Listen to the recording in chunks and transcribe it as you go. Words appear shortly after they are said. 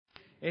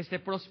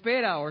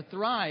prospera o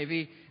thrive.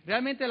 Y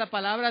realmente la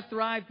palabra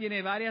thrive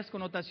tiene varias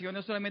connotaciones,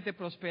 no solamente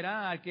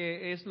prosperar,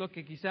 que es lo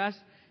que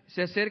quizás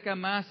se acerca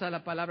más a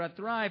la palabra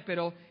thrive,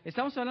 pero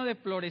estamos hablando de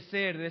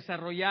florecer, de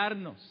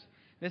desarrollarnos,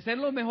 de ser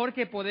lo mejor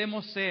que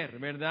podemos ser,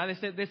 ¿verdad?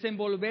 De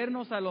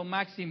desenvolvernos a lo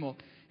máximo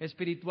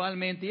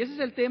espiritualmente. Y ese es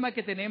el tema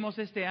que tenemos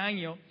este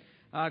año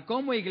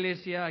como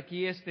iglesia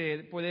aquí,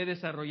 poder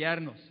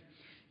desarrollarnos.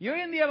 Y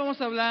hoy en día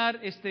vamos a hablar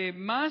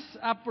más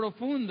a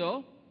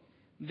profundo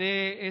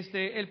de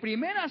el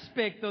primer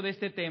aspecto de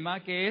este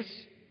tema, que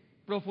es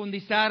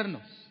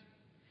profundizarnos.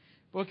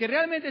 Porque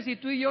realmente si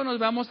tú y yo nos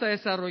vamos a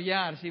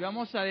desarrollar, si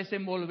vamos a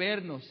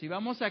desenvolvernos, si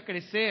vamos a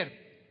crecer,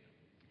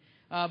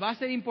 va a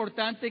ser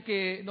importante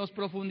que nos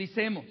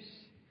profundicemos,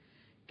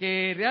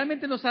 que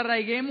realmente nos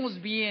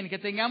arraiguemos bien, que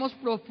tengamos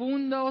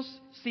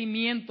profundos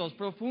cimientos,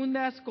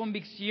 profundas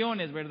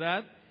convicciones,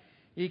 ¿verdad?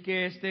 Y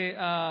que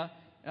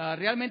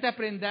realmente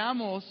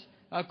aprendamos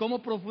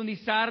cómo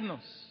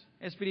profundizarnos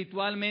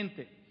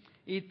espiritualmente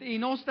y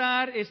no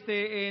estar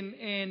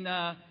en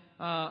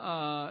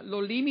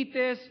los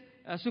límites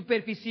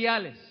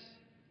superficiales,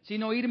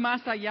 sino ir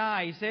más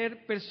allá y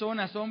ser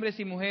personas, hombres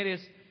y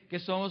mujeres que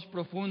somos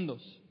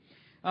profundos.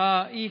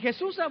 Y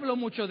Jesús habló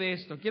mucho de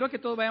esto. Quiero que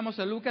todos vayamos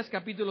a Lucas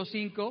capítulo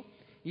 5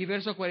 y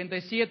verso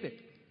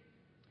 47.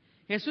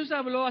 Jesús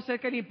habló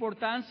acerca de la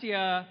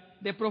importancia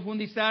de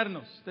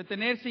profundizarnos, de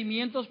tener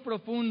cimientos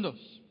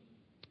profundos.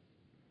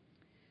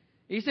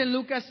 Dice en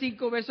Lucas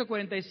 5, verso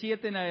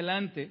 47 en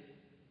adelante.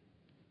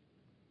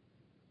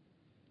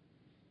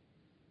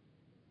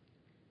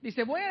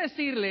 Dice, voy a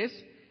decirles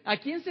a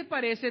quién se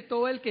parece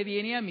todo el que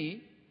viene a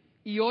mí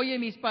y oye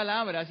mis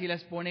palabras y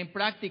las pone en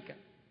práctica.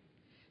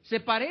 Se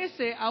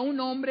parece a un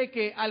hombre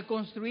que al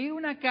construir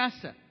una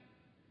casa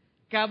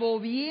cavó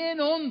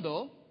bien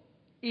hondo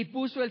y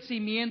puso el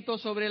cimiento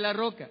sobre la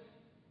roca.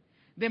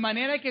 De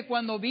manera que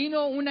cuando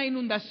vino una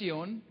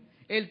inundación,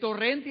 el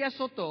torrente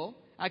azotó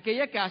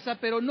aquella casa,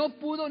 pero no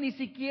pudo ni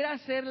siquiera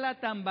hacerla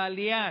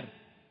tambalear,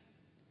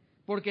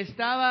 porque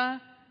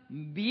estaba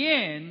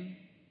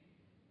bien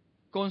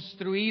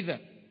construida.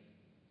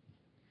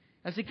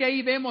 Así que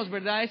ahí vemos,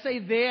 ¿verdad? Esa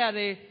idea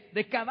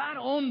de cavar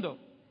hondo.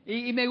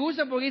 Y me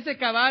gusta porque dice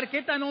cavar.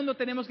 ¿Qué tan hondo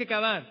tenemos que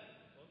cavar?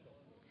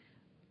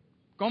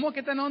 ¿Cómo?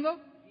 ¿Qué tan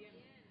hondo?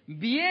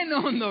 Bien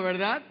hondo,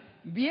 ¿verdad?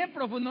 Bien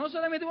profundo. No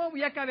solamente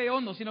ya cabe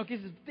hondo, sino que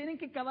tienen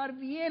que cavar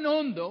bien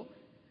hondo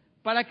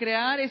para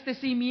crear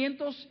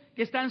cimientos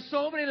que están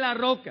sobre la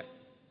roca.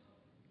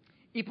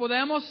 Y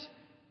podamos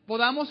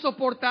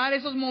soportar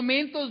esos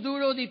momentos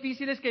duros,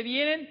 difíciles que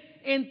vienen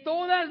en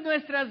todas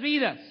nuestras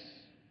vidas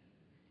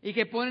y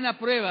que ponen a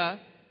prueba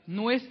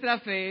nuestra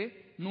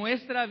fe,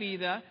 nuestra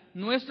vida,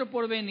 nuestro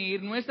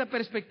porvenir, nuestra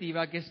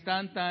perspectiva, que es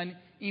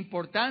tan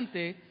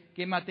importante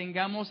que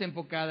mantengamos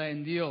enfocada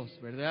en Dios,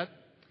 ¿verdad?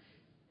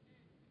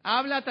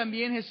 Habla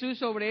también Jesús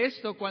sobre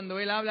esto cuando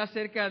Él habla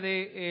acerca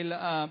de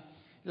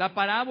la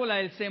parábola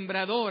del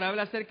sembrador.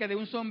 Habla acerca de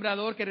un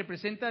sembrador que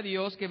representa a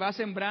Dios, que va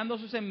sembrando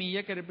su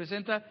semilla, que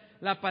representa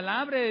la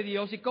palabra de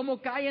Dios y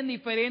cómo cae en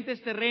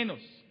diferentes terrenos.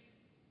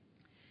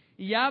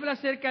 Y habla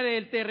acerca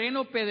del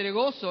terreno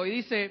pedregoso y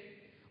dice,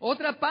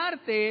 otra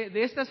parte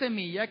de esta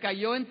semilla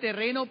cayó en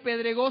terreno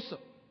pedregoso,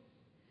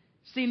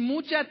 sin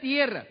mucha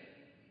tierra.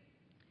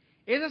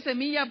 Esa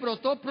semilla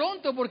brotó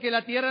pronto porque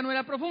la tierra no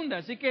era profunda,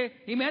 así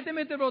que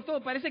inmediatamente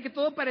brotó. Parece que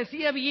todo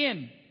parecía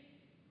bien.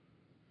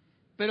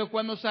 Pero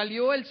cuando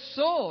salió el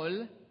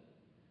sol,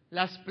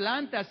 las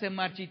plantas se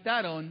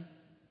marchitaron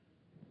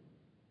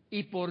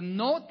y por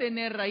no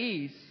tener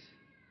raíz,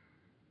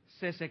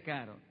 se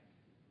secaron.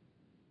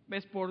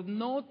 ¿Ves? Por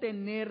no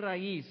tener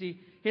raíz.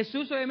 Y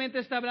Jesús obviamente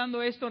está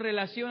hablando esto en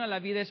relación a la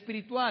vida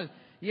espiritual.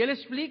 Y Él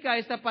explica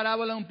esta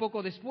parábola un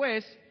poco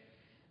después.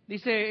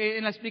 Dice,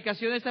 en la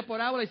explicación de esta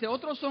parábola, dice,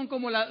 otros son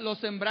como los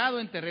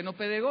sembrados en terreno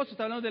pedregoso.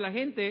 Está hablando de la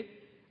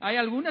gente. Hay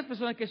algunas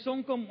personas que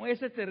son como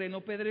ese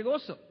terreno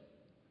pedregoso,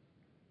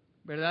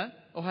 ¿verdad?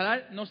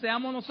 Ojalá no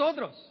seamos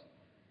nosotros,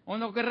 o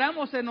no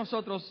querramos ser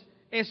nosotros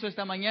eso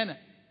esta mañana.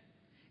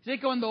 Así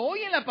que cuando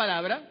oyen la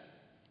palabra,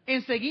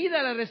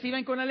 enseguida la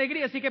reciben con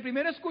alegría. Así que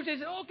primero escuchan y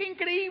dicen, oh, qué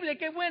increíble,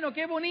 qué bueno,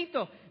 qué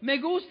bonito, me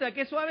gusta,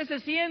 qué suave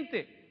se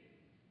siente.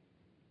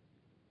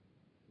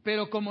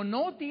 Pero como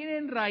no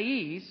tienen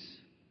raíz,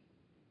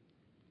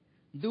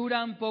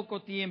 duran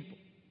poco tiempo.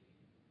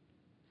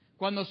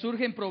 Cuando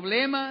surgen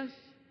problemas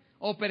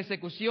o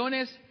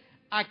persecuciones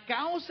a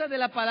causa de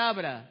la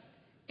palabra,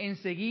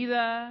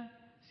 enseguida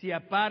se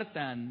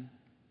apartan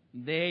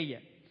de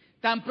ella.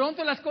 Tan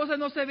pronto las cosas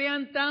no se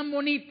vean tan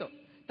bonito,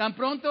 tan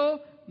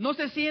pronto no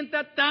se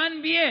sienta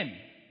tan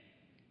bien,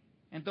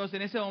 entonces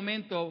en ese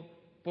momento,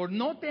 por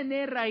no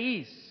tener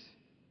raíz,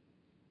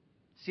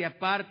 se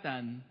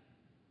apartan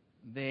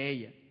de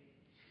ella.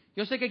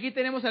 Yo sé que aquí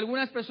tenemos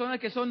algunas personas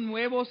que son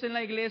nuevos en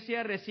la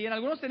iglesia, recién,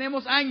 algunos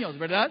tenemos años,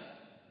 ¿verdad?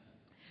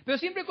 Pero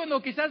siempre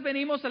cuando quizás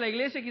venimos a la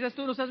iglesia, quizás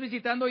tú nos estás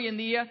visitando hoy en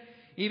día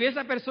y ves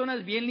a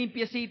personas bien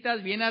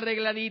limpiecitas, bien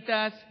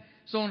arregladitas,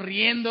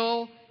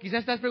 sonriendo, quizás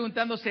estás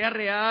preguntando sea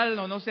real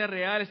o no sea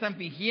real, están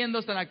fingiendo,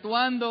 están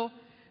actuando.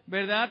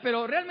 ¿verdad?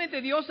 Pero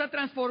realmente Dios ha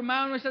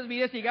transformado nuestras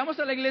vidas. Llegamos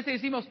a la iglesia y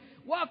decimos,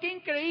 wow, qué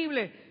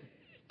increíble,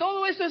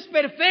 todo eso es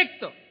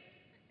perfecto.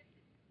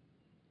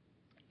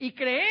 Y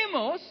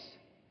creemos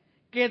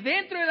que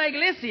dentro de la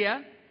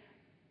iglesia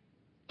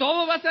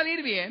todo va a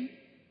salir bien,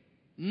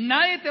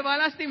 nadie te va a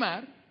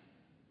lastimar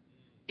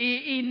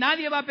y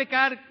nadie va a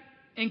pecar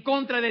en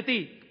contra de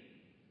ti.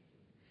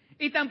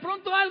 Y tan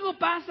pronto algo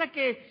pasa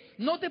que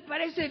no te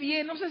parece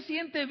bien, no se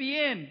siente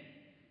bien.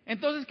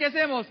 Entonces, ¿qué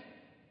hacemos?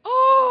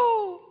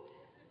 ¡Oh!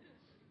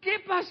 ¿Qué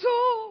pasó?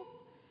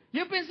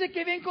 Yo pensé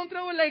que había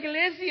encontrado la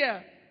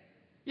iglesia.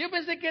 Yo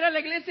pensé que era la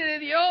iglesia de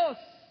Dios.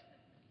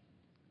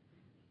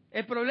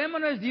 El problema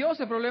no es Dios,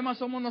 el problema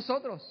somos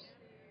nosotros.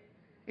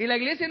 Y la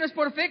iglesia no es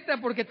perfecta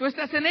porque tú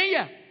estás en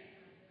ella,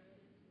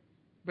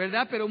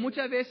 ¿verdad? Pero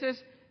muchas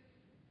veces,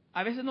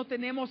 a veces no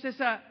tenemos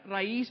esa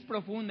raíz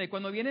profunda. Y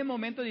cuando vienen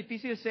momentos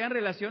difíciles, sea en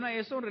relación a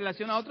eso, en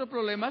relación a otros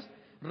problemas,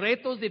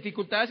 retos,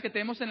 dificultades que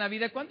tenemos en la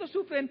vida. ¿Cuántos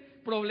sufren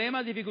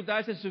problemas,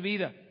 dificultades en su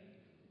vida?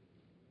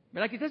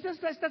 ¿Verdad? Quizás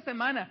esta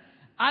semana,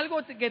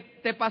 algo que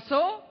te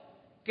pasó,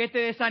 que te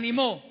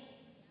desanimó,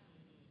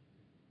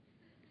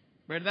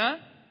 ¿verdad?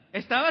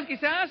 Estabas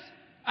quizás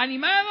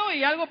animado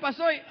y algo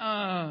pasó y...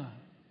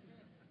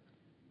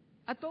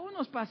 A todos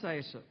nos pasa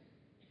eso.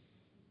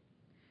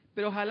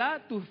 Pero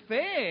ojalá tu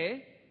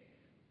fe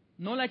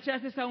no la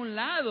echases a un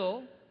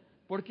lado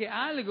porque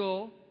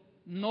algo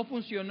no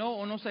funcionó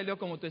o no salió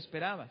como tú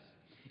esperabas.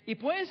 Y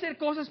pueden ser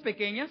cosas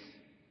pequeñas.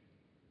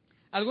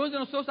 Algunos de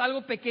nosotros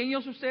algo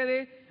pequeño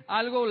sucede,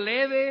 algo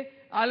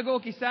leve,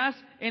 algo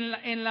quizás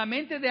en la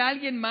mente de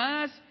alguien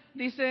más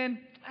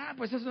dicen,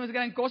 pues eso no es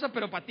gran cosa,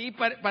 pero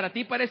para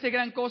ti parece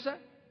gran cosa,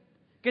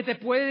 que te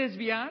puede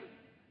desviar.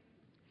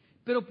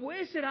 Pero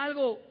puede ser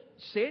algo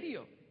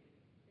serio,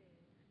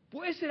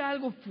 puede ser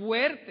algo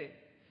fuerte,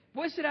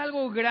 puede ser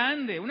algo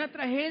grande, una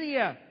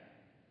tragedia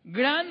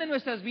grande en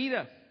nuestras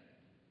vidas.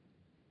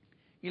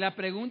 Y la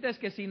pregunta es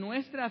que si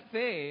nuestra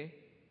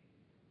fe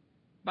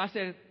va a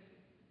ser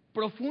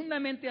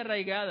profundamente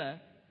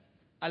arraigada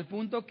al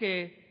punto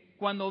que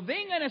cuando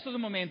vengan esos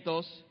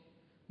momentos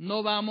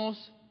no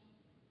vamos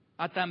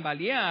a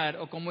tambalear,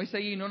 o como dice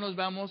ahí, no nos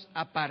vamos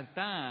a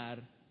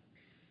apartar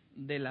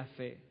de la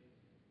fe.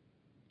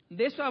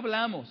 De eso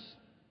hablamos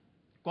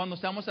cuando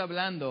estamos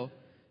hablando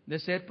de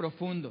ser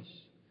profundos,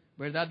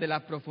 ¿verdad? De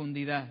la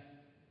profundidad.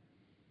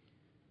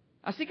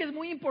 Así que es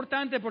muy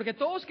importante porque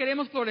todos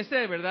queremos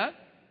florecer, ¿verdad?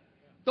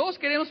 Todos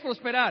queremos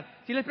prosperar.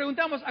 Si les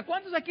preguntamos, ¿a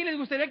cuántos aquí les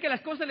gustaría que las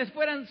cosas les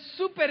fueran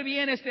súper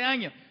bien este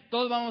año?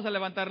 Todos vamos a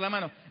levantar la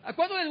mano. ¿A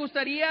cuántos les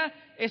gustaría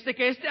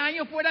que este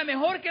año fuera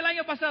mejor que el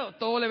año pasado?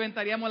 Todos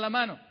levantaríamos la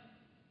mano.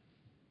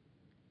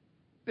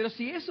 Pero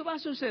si eso va a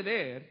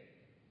suceder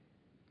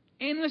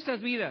en nuestras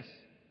vidas,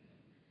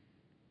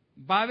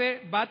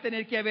 va a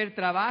tener que haber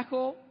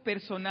trabajo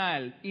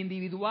personal,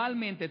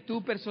 individualmente,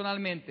 tú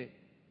personalmente,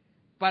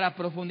 para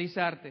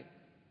profundizarte,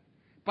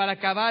 para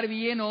cavar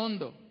bien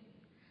hondo,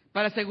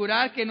 para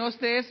asegurar que no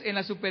estés en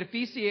la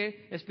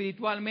superficie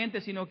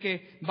espiritualmente, sino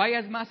que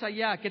vayas más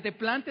allá, que te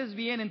plantes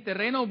bien en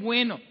terreno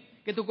bueno,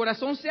 que tu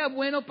corazón sea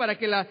bueno para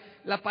que la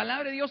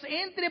palabra de Dios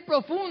entre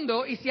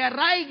profundo y se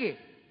arraigue.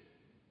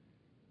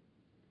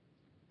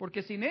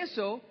 Porque sin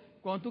eso,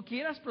 cuando tú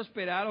quieras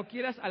prosperar o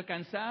quieras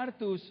alcanzar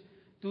tus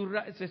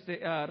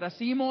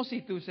racimos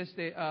y tus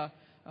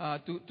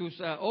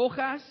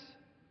hojas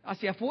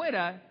hacia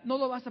afuera, no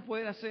lo vas a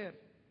poder hacer.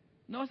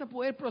 No vas a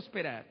poder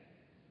prosperar.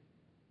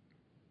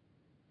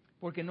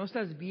 Porque no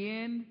estás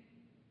bien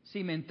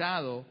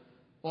cimentado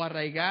o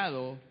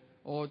arraigado,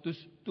 o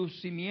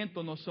tus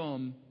cimientos no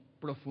son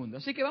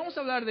profundos. Así que vamos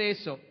a hablar de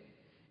eso.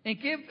 ¿En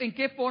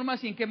qué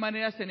formas y en qué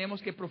maneras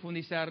tenemos que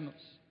profundizarnos?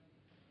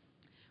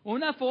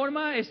 Una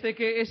forma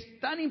que es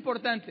tan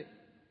importante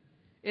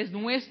es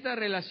nuestra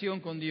relación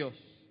con Dios.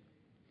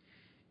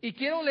 Y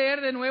quiero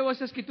leer de nuevo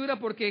esa escritura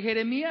porque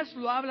Jeremías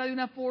lo habla de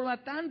una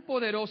forma tan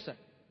poderosa.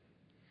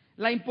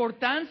 La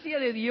importancia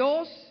de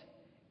Dios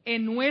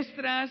en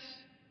nuestras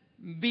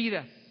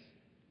vidas.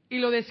 Y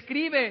lo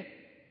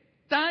describe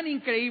tan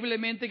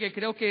increíblemente que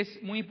creo que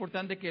es muy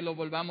importante que lo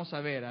volvamos a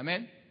ver.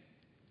 Amén.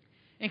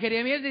 En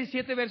Jeremías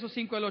 17, versos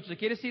 5 al 8. Si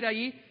quieres ir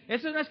ahí,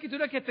 esa es una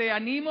escritura que te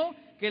animo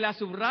que la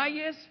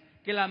subrayes,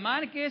 que la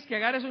marques, que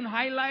agarres un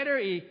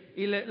highlighter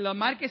y la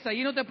marques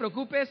ahí, no te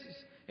preocupes.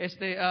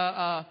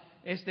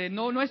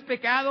 No es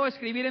pecado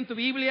escribir en tu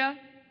Biblia.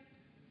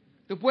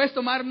 Tú puedes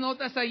tomar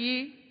notas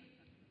allí.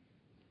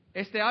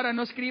 Ahora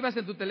no escribas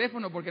en tu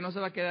teléfono porque no se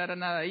va a quedar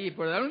nada ahí.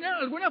 Pero de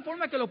alguna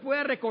forma que lo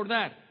puedas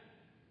recordar,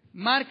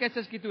 marca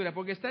esta escritura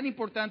porque es tan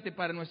importante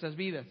para nuestras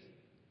vidas.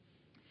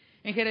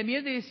 En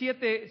Jeremías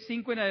 17,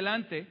 5 en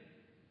adelante,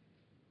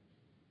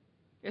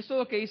 esto es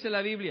lo que dice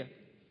la Biblia.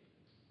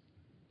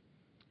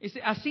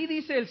 Dice, así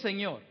dice el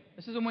Señor.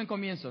 Ese es un buen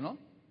comienzo, ¿no?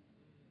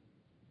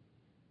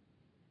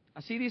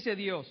 Así dice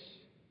Dios.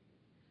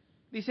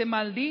 Dice,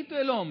 maldito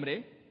el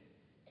hombre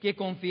que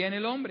confía en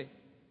el hombre.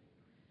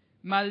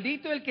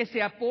 Maldito el que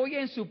se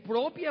apoya en su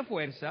propia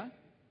fuerza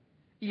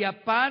y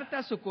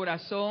aparta su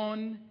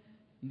corazón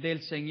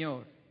del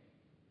Señor.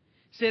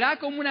 Será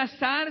como una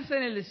zarza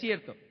en el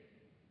desierto,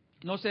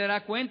 No se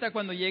dará cuenta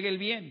cuando llegue el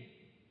bien.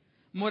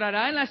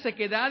 Morará en la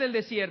sequedad del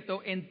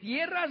desierto, en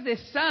tierras de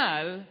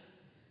sal,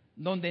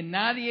 donde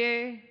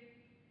nadie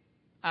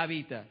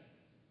habita.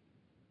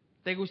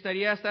 ¿Te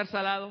gustaría estar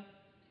salado?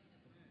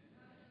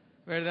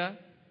 ¿Verdad?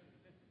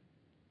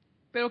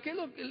 Pero ¿qué es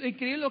lo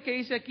increíble lo que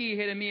dice aquí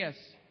Jeremías?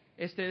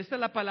 Esta es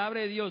la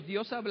palabra de Dios,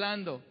 Dios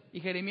hablando, y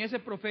Jeremías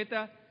el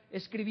profeta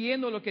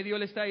escribiendo lo que Dios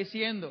le está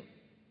diciendo.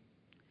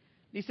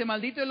 Dice,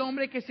 maldito el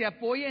hombre que se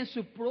apoya en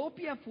su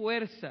propia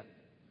fuerza.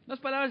 Unas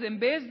palabras, en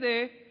vez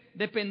de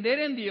depender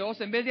en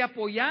Dios, en vez de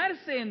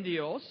apoyarse en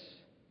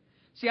Dios,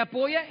 se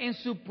apoya en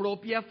su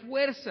propia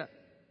fuerza.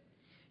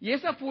 Y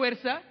esa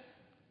fuerza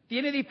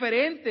tiene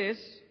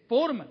diferentes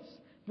formas.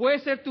 Puede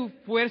ser tu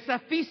fuerza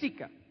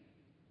física.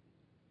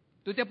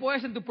 Tú te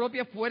apoyas en tu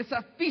propia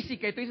fuerza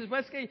física y tú dices,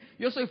 pues es que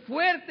yo soy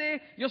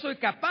fuerte, yo soy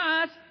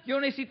capaz,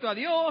 yo necesito a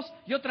Dios,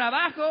 yo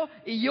trabajo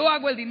y yo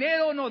hago el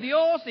dinero, no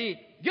Dios, y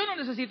yo no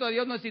necesito a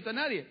Dios, no necesito a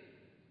nadie.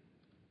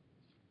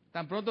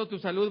 Tan pronto tu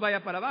salud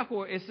vaya para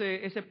abajo,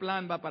 ese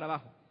plan va para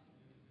abajo.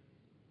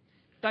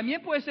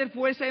 También puede ser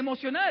fuerza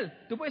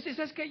emocional. Tú puedes decir,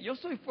 ¿sabes qué? Yo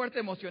soy fuerte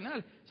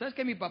emocional. ¿Sabes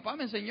qué? Mi papá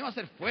me enseñó a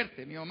ser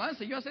fuerte. Mi mamá me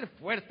enseñó a ser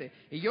fuerte.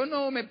 Y yo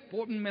no me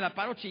la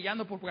paro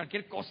chillando por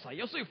cualquier cosa.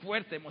 Yo soy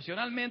fuerte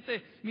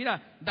emocionalmente.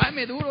 Mira,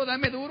 dame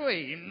duro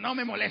y no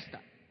me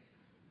molesta.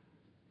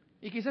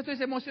 Y quizás tú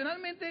dices,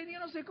 emocionalmente, yo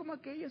no sé cómo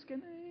aquellos que...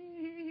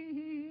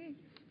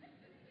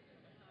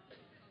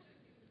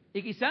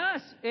 Y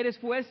quizás eres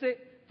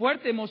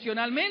fuerte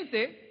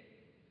emocionalmente,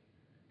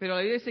 pero la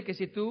Biblia dice que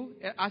si tú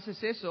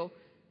haces eso,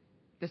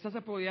 te estás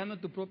apoyando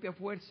en tu propia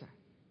fuerza.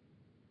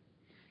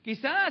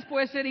 Quizás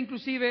puede ser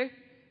inclusive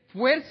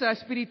fuerza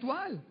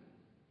espiritual.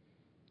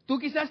 Tú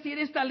quizás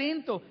tienes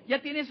talento,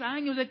 ya tienes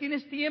años, ya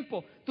tienes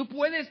tiempo. Tú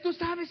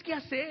sabes qué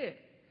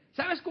hacer.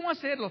 Sabes cómo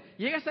hacerlo.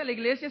 Llegas a la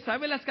iglesia,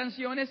 sabes las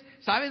canciones,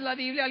 sabes la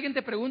Biblia, alguien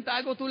te pregunta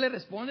algo, tú le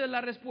respondes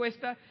la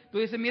respuesta. Tú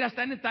dices, mira,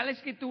 está en tal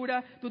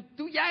escritura.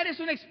 Tú ya eres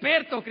un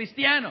experto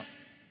cristiano.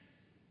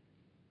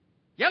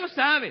 Ya lo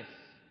sabes.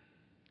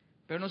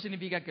 Pero no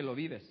significa que lo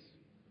vives.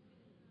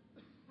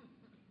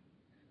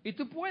 Y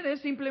tú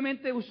puedes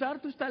simplemente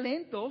usar tus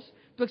talentos,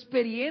 tu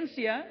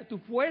experiencia, tu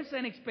fuerza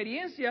en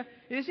experiencia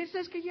y decir,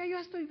 ¿sabes qué? Ya yo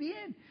estoy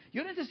bien.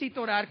 Yo necesito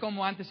orar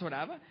como antes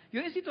oraba.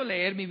 Yo necesito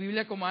leer mi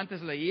Biblia como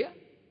antes leía.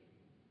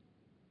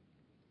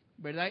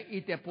 ¿Verdad?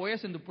 Y te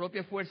apoyas en tu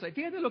propia fuerza. Y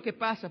fíjate lo que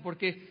pasa,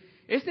 porque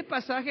este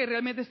pasaje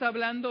realmente está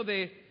hablando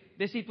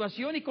de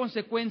situación y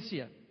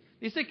consecuencia.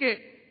 Dice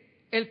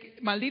que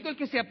maldito el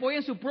que se apoya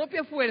en su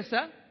propia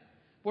fuerza,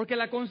 porque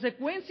la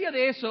consecuencia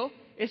de eso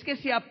es que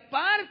se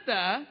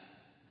aparta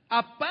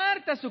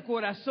su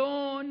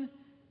corazón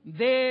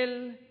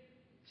del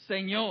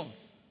Señor.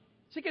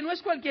 Así que no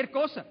es cualquier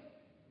cosa.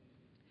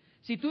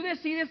 Si tú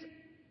decides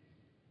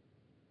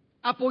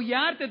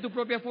apoyarte en tu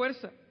propia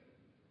fuerza,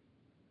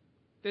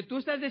 tú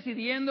estás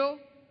decidiendo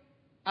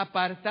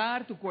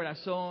apartar tu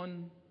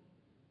corazón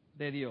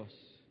de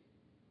Dios.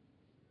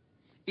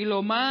 Y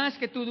lo más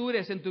que tú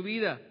dures en tu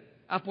vida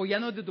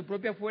apoyándote en tu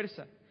propia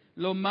fuerza,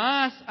 lo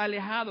más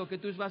alejado que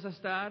tú vas a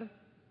estar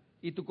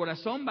y tu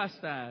corazón va a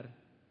estar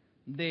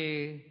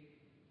de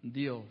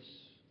Dios,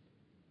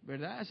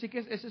 ¿verdad? Así que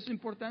eso es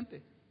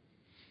importante.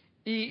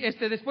 Y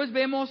después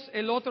vemos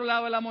el otro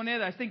lado de la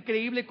moneda, este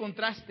increíble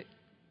contraste,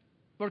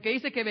 porque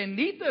dice que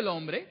bendito el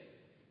hombre,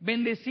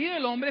 bendecido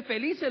el hombre,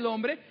 feliz el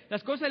hombre,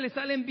 las cosas le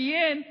salen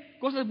bien,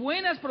 cosas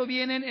buenas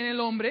provienen en el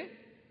hombre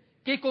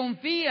que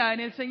confía en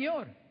el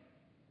Señor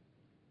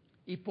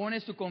y pone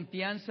su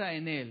confianza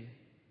en Él.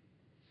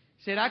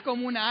 Será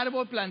como un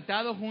árbol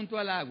plantado junto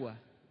al agua,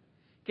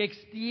 que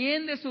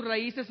extiende sus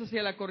raíces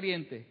hacia la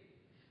corriente.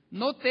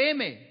 No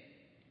teme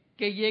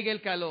que llegue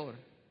el calor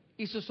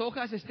y sus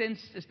hojas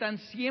están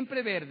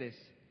siempre verdes.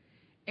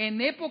 En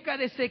época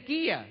de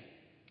sequía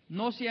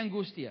no se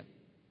angustia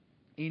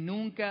y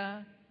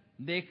nunca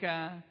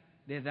deja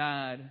de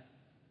dar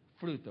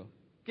fruto.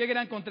 Qué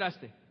gran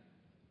contraste.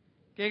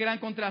 Qué gran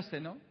contraste,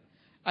 ¿no?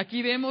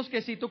 Aquí vemos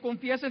que si tú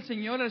confías en el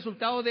Señor, el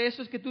resultado de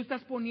eso es que tú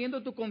estás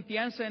poniendo tu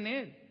confianza en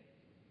Él.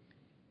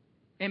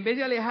 En vez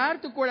de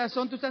alejar tu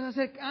corazón, tú estás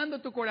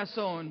acercando tu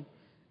corazón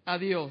a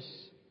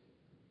Dios.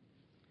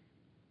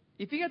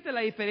 Y fíjate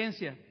la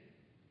diferencia.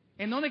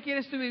 ¿En dónde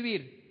quieres tú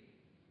vivir?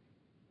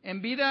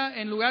 ¿En vida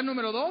en lugar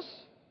número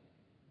 2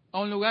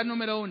 o en lugar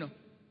número 1?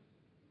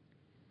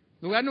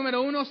 Lugar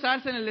número 1,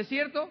 zarza en el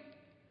desierto.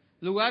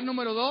 Lugar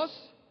número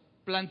 2,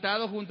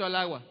 plantado junto al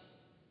agua.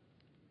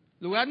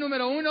 Lugar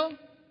número 1,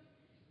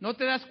 ¿no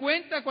te das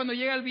cuenta cuando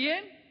llega el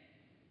bien?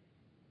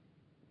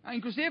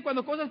 Inclusive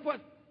cuando cosas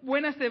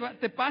buenas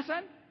te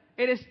pasan,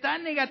 eres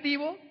tan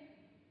negativo,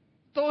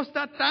 todo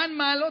está tan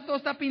malo, todo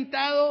está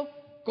pintado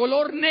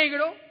color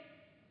negro,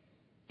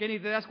 que ni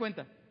te das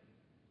cuenta.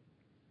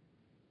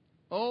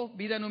 O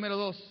vida número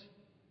 2,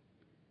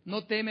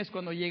 no temes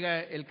cuando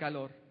llega el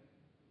calor.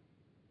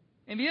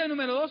 En vida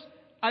número 2,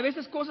 a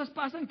veces cosas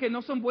pasan que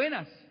no son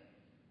buenas,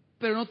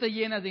 pero no te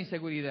llenas de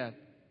inseguridad,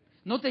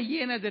 no te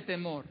llenas de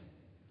temor,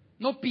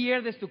 no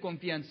pierdes tu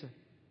confianza.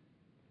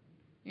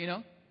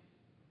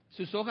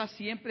 Sus hojas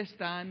siempre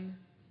están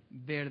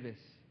verdes.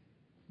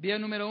 Vida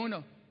número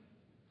 1.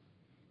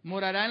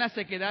 Morará en la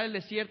sequedad del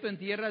desierto, en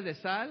tierras de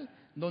sal,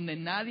 donde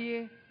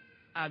nadie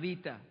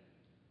habita.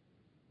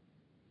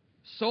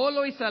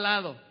 Solo y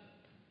salado.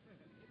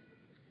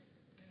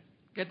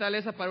 ¿Qué tal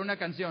esa para una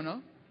canción,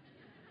 no?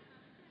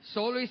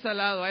 Solo y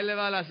salado. Ahí le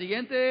va el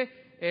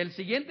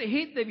siguiente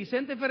hit de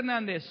Vicente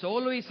Fernández,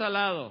 Solo y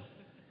salado.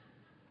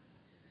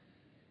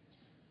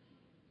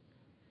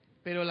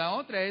 Pero la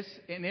otra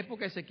es, en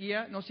época de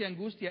sequía, no se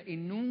angustia y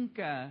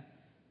nunca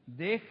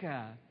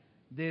deja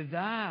de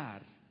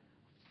dar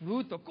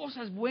fruto.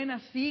 Cosas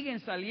buenas siguen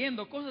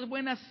saliendo, cosas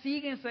buenas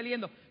siguen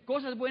saliendo,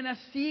 cosas buenas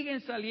siguen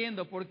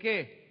saliendo. ¿Por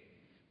qué?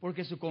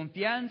 Porque su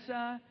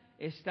confianza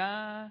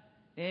está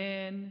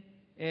en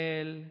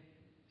el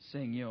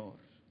Señor.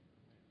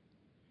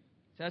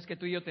 Sabes que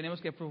tú y yo tenemos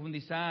que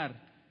profundizar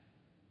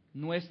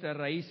nuestras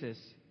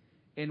raíces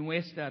en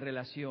nuestra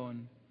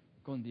relación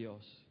con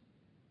Dios.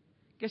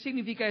 ¿Qué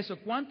significa eso?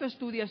 ¿Cuánto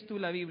estudias tú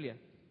la Biblia?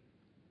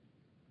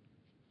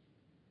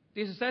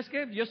 Dices, ¿sabes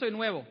qué? Yo soy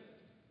nuevo.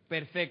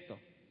 Perfecto.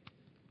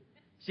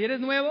 Si eres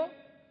nuevo,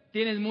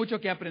 tienes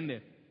mucho que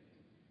aprender.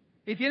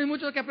 Y tienes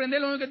mucho que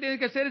aprender, lo único que tienes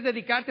que hacer es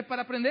dedicarte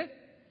para aprender.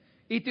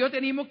 Y yo te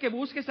animo que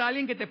busques a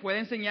alguien que te pueda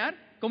enseñar,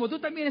 como tú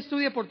también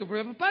estudias por tu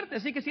propia parte.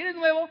 Así que si eres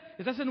nuevo,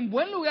 estás en un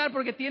buen lugar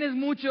porque tienes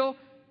mucho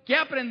que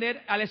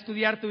aprender al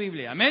estudiar tu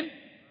Biblia. Amén.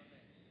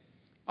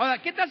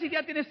 Ahora, ¿qué tal si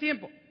ya tienes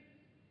tiempo?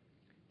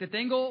 Te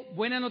tengo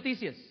buenas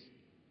noticias.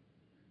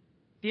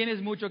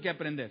 Tienes mucho que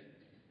aprender.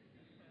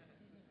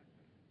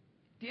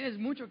 Tienes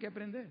mucho que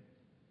aprender.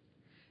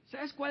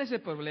 ¿Sabes cuál es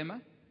el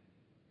problema?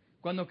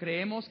 Cuando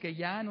creemos que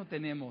ya no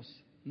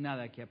tenemos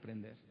nada que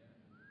aprender.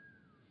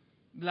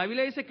 La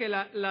Biblia dice que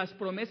las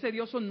promesas de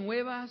Dios son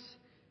nuevas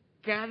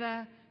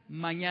cada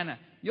mañana.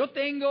 Yo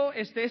tengo,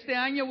 este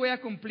año voy a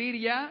cumplir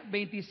ya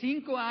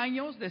 25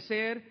 años de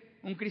ser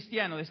un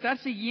cristiano, de estar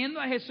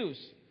siguiendo a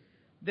Jesús.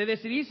 De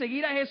decidir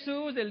seguir a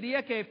Jesús del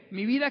día que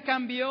mi vida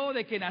cambió,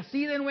 de que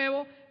nací de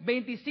nuevo,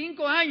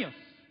 25 años.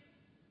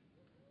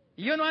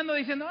 Y yo no ando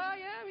diciendo,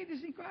 ya,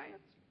 25 años,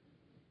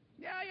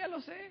 ya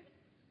lo sé,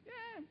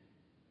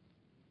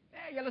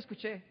 ya lo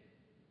escuché.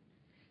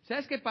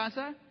 ¿Sabes qué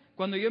pasa?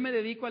 Cuando yo me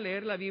dedico a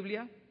leer la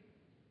Biblia,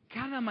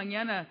 cada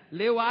mañana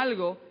leo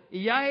algo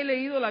y ya he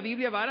leído la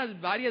Biblia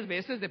varias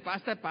veces de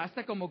pasta a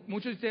pasta, como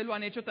muchos de ustedes lo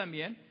han hecho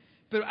también.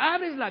 Pero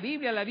abres la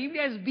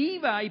Biblia es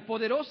viva y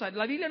poderosa.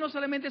 La Biblia no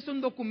solamente es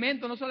un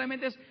documento, no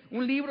solamente es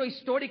un libro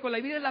histórico, la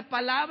Biblia es la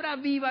palabra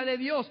viva de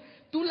Dios.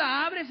 Tú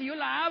la abres y yo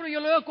la abro y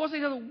yo leo cosas y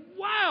digo,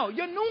 wow,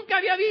 yo nunca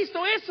había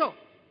visto eso.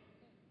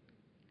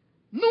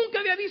 Nunca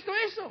había visto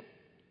eso.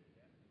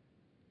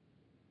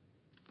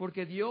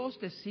 Porque Dios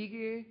te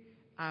sigue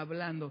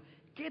hablando.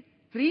 Qué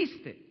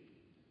triste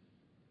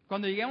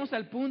cuando llegamos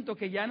al punto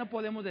que ya no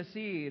podemos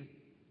decir,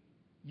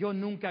 yo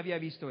nunca había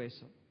visto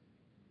eso.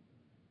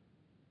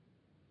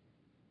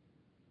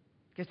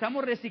 Que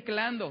estamos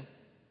reciclando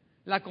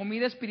la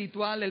comida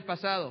espiritual del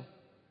pasado.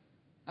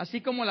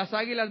 Así como las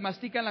águilas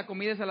mastican la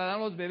comida y se la dan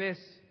a los bebés.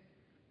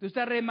 Tú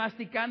estás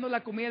remasticando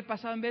la comida del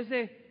pasado en vez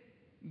de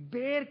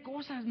ver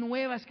cosas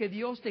nuevas que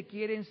Dios te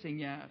quiere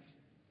enseñar.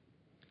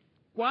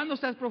 ¿Cuándo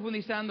estás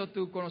profundizando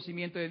tu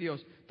conocimiento de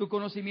Dios? Tu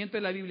conocimiento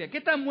de la Biblia.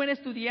 ¿Qué tan buen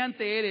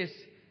estudiante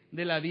eres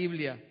de la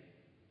Biblia?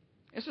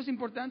 Eso es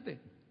importante.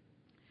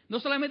 No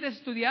solamente es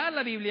estudiar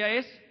la Biblia,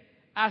 es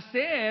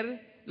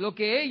hacer lo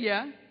que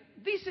ella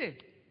dice.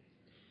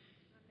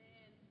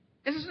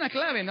 Esa es una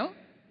clave, ¿no?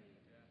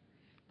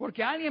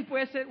 Porque alguien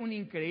puede ser un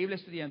increíble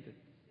estudiante.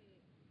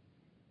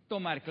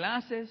 Tomar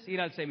clases, ir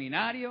al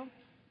seminario,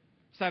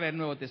 saber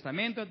Nuevo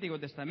Testamento, Antiguo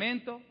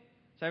Testamento,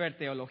 saber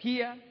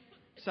teología,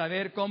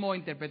 saber cómo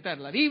interpretar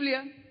la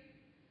Biblia,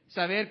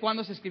 saber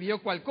cuándo se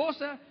escribió cuál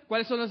cosa,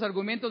 cuáles son los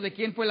argumentos de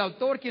quién fue el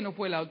autor, quién no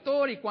fue el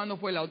autor, y cuándo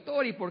fue el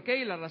autor, y por qué,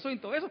 y la razón, y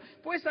todo eso.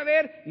 Puedes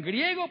saber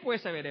griego,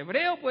 puedes saber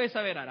hebreo, puedes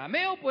saber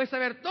arameo, puedes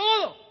saber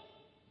todo.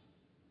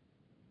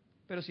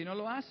 Pero si no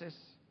lo haces,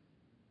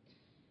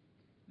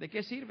 ¿de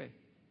qué sirve?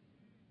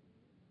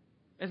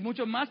 Es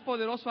mucho más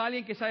poderoso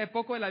alguien que sabe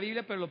poco de la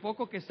Biblia, pero lo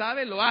poco que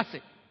sabe lo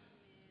hace,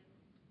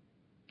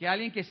 que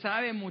alguien que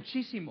sabe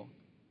muchísimo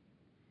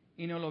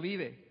y no lo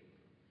vive.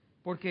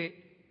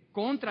 Porque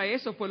contra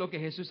eso fue lo que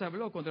Jesús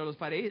habló, contra los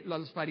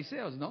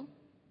fariseos, ¿no?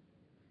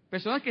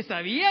 Personas que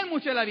sabían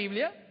mucho de la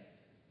Biblia,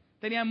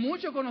 tenían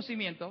mucho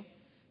conocimiento,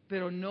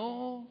 pero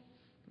no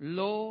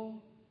lo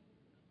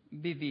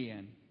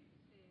vivían.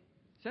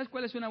 ¿Sabes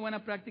cuál es una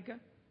buena práctica?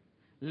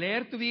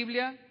 Leer tu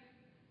Biblia,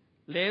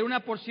 leer una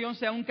porción,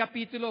 sea un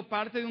capítulo,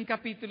 parte de un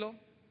capítulo,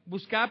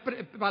 buscar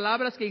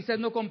palabras que quizás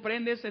no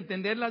comprendes,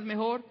 entenderlas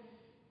mejor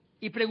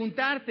y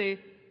preguntarte,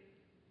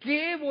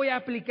 ¿qué voy a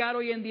aplicar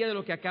hoy en día de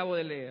lo que acabo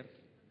de leer?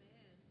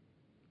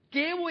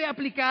 ¿Qué voy a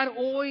aplicar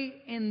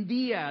hoy en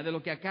día de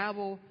lo que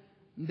acabo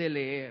de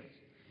leer?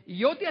 Y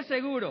yo te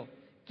aseguro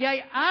que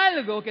hay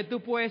algo que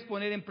tú puedes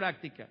poner en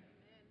práctica.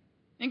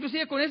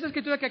 Inclusive con esa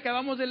escritura que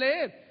acabamos de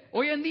leer.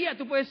 Hoy en día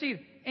tú puedes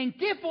decir, ¿en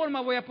qué forma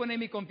voy a poner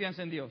mi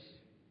confianza en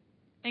Dios?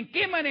 ¿En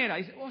qué manera?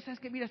 Y dices, ¿sabes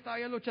qué? Mira, estaba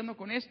ya luchando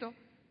con esto.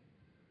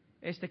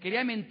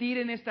 Quería mentir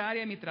en esta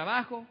área de mi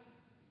trabajo.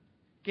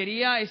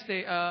 quería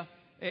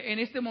en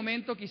este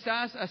momento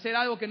quizás hacer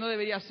algo que no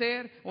debería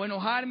hacer, o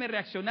enojarme,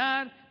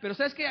 reaccionar, pero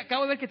 ¿sabes qué?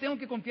 Acabo de ver que tengo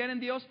que confiar en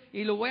Dios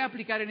y lo voy a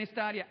aplicar en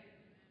esta área.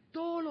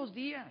 Todos los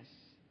días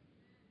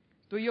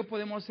tú y yo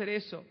podemos hacer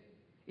eso,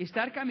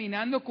 estar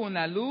caminando con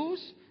la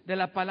luz de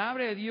la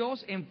palabra de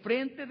Dios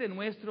enfrente de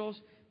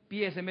nuestros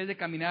pies en vez de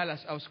caminar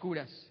a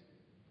oscuras.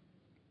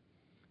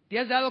 ¿Te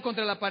has dado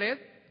contra la pared?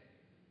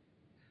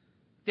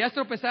 ¿Te has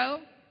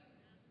tropezado?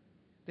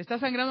 ¿Te está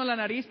sangrando la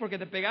nariz porque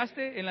te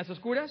pegaste en las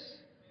oscuras?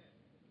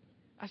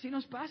 Así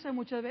nos pasa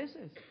muchas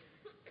veces.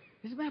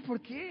 Es más,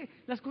 ¿por qué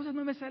las cosas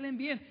no me salen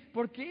bien?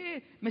 ¿Por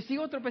qué me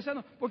sigo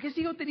tropezando? ¿Por qué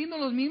sigo teniendo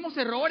los mismos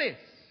errores?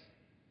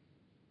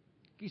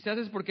 Quizás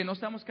es porque no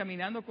estamos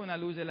caminando con la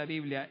luz de la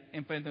Biblia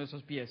enfrente de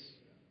nuestros pies.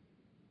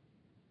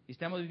 Y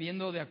estamos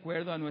viviendo de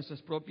acuerdo a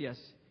nuestras propias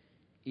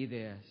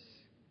ideas.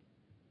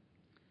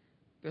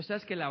 Pero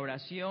sabes que la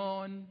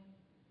oración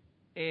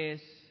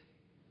es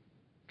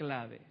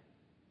clave.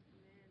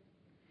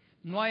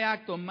 No hay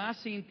acto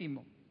más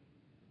íntimo,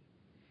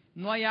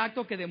 no hay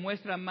acto que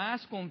demuestra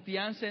más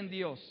confianza en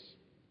Dios,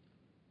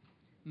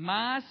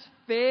 más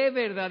fe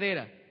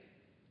verdadera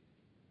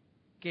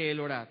que el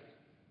orar.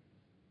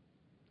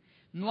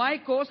 No hay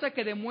cosa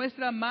que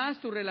demuestra más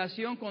tu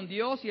relación con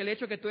Dios y el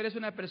hecho que tú eres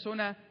una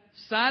persona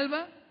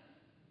salva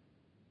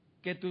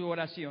que tu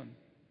oración.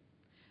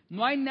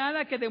 No hay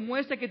nada que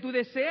demuestre que tú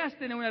deseas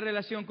tener una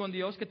relación con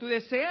Dios, que tú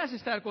deseas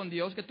estar con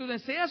Dios, que tú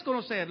deseas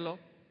conocerlo,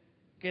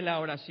 que la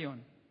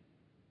oración.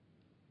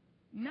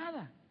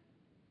 Nada.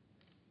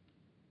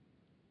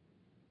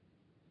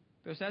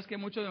 Pero ¿sabes que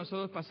muchos de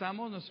nosotros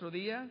pasamos nuestro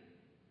día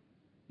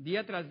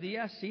tras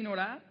día, sin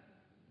orar?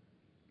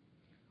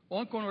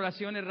 O con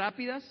oraciones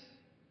rápidas,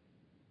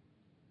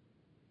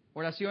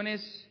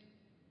 oraciones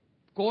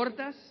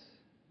cortas,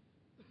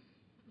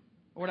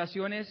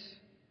 oraciones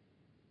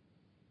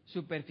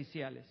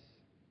superficiales,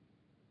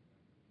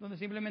 donde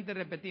simplemente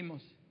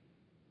repetimos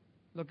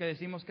lo que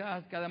decimos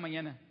cada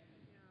mañana.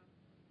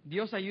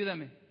 Dios,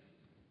 ayúdame.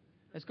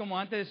 Es como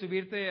antes de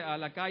subirte a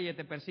la calle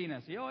te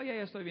persinas y ya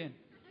estoy bien.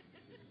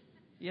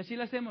 Y así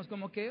lo hacemos,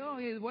 como que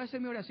voy a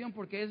hacer mi oración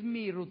porque es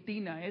mi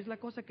rutina, es la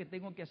cosa que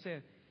tengo que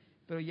hacer.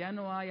 Pero ya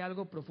no hay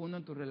algo profundo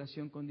en tu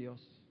relación con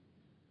Dios.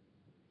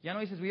 Ya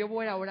no dices, yo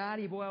voy a orar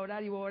y voy a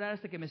orar y voy a orar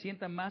hasta que me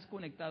sienta más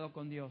conectado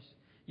con Dios.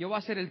 Yo voy a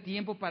hacer el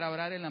tiempo para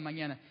orar en la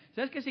mañana.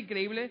 ¿Sabes qué es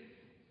increíble?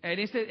 En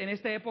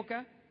esta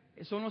época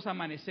son los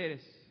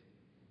amaneceres.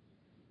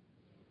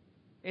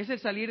 Es el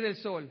salir del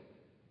sol.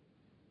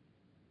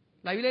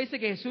 La Biblia dice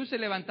que Jesús se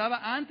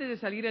levantaba antes de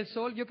salir el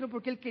sol, yo creo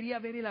porque Él quería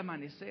ver el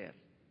amanecer.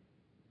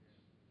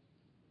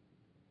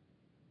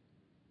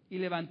 Y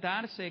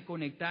levantarse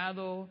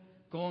conectado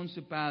con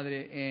su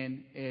Padre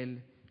en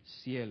el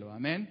cielo.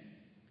 Amén.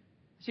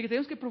 Así que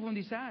tenemos que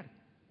profundizar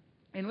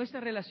en nuestra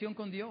relación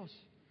con Dios.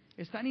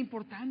 Es tan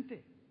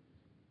importante,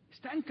 es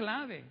tan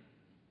clave.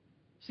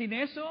 Sin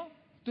eso,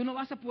 tú no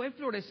vas a poder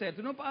florecer,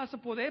 tú no vas a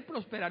poder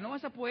prosperar, no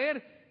vas a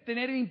poder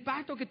tener el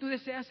impacto que tú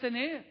deseas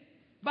tener.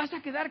 Vas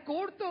a quedar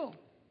corto,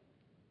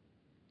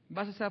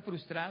 vas a estar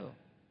frustrado.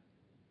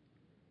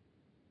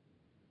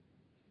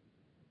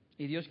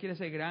 Y Dios quiere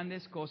hacer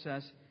grandes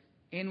cosas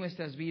en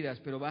nuestras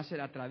vidas, pero va a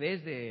ser a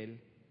través de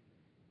Él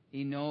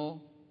y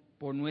no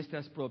por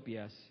nuestras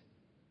propias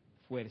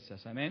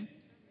fuerzas. Amén.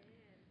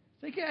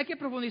 Hay que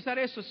profundizar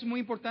eso, es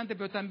muy importante,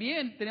 pero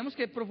también tenemos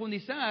que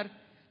profundizar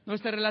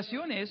nuestras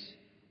relaciones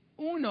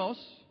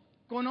unos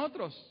con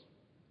otros.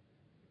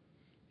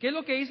 ¿Qué es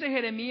lo que dice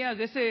Jeremías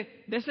de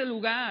ese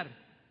lugar,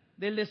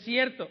 del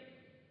desierto?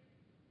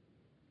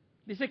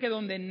 Dice que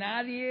donde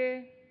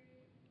nadie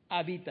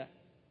habita.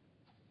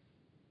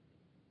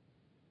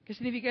 ¿Qué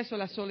significa eso?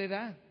 La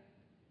soledad.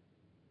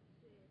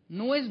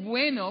 No es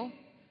bueno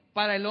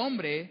para el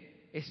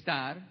hombre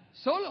estar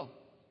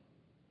solo.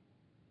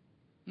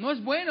 No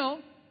es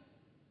bueno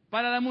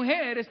para la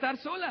mujer estar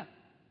sola.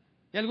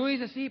 Y algunos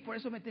dicen, sí, por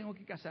eso me tengo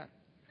que casar.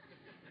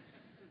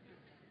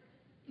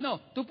 No,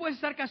 tú puedes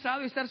estar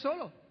casado y estar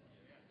solo.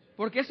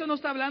 Porque eso no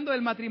está hablando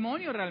del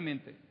matrimonio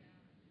realmente.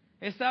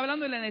 Está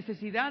hablando de la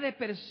necesidad de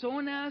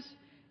personas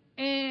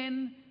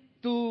en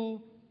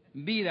tu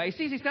vida. Y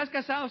sí, si estás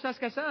casado, estás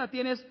casada,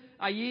 tienes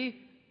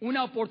allí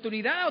una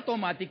oportunidad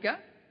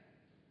automática,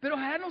 pero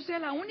ojalá no sea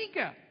la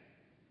única.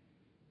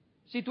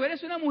 Si tú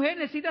eres una mujer,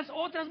 necesitas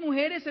otras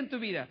mujeres en tu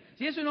vida.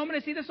 Si eres un hombre,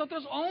 necesitas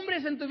otros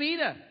hombres en tu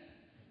vida.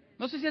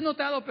 No sé si has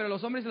notado, pero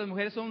los hombres y las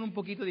mujeres son un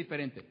poquito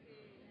diferentes.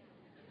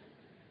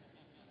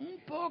 Un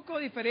poco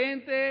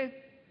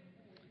diferente,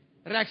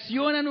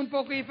 reaccionan un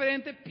poco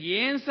diferente,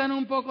 piensan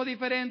un poco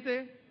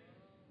diferente,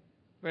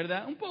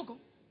 ¿verdad? Un poco.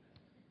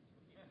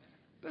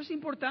 Pero es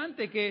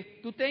importante que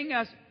tú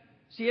tengas,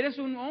 si eres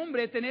un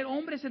hombre, tener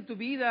hombres en tu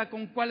vida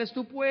con cuales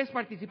tú puedes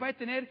participar y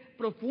tener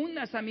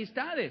profundas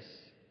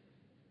amistades.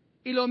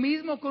 Y lo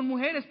mismo con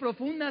mujeres,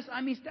 profundas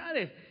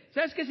amistades.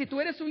 ¿Sabes que si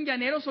tú eres un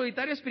llanero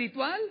solitario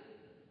espiritual,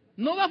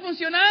 no va a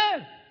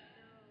funcionar?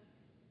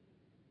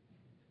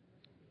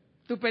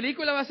 Tu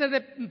película va a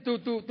ser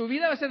tu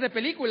vida va a ser de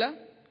película,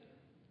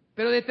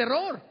 pero de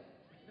terror.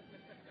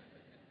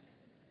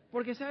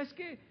 Porque ¿sabes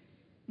qué?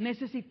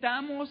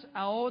 necesitamos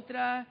a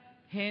otra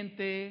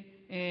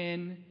gente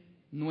en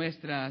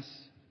nuestras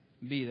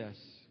vidas.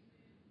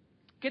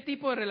 ¿Qué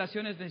tipo de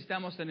relaciones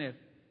necesitamos tener?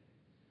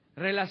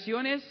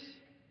 Relaciones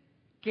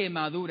que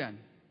maduran.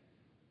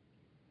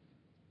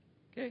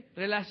 ¿Okay?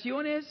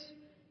 Relaciones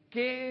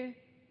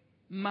que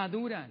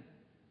maduran.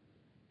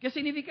 ¿Qué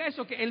significa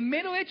eso? Que el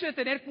mero hecho de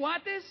tener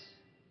cuates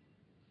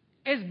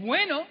es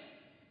bueno,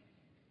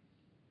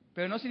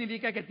 pero no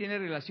significa que tiene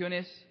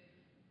relaciones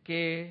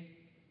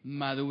que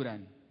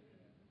maduran.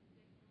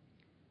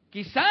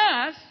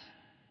 Quizás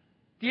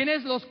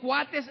tienes los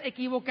cuates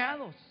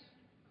equivocados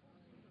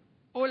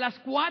o las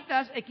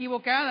cuatas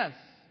equivocadas.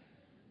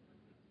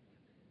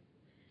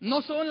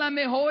 No son la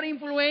mejor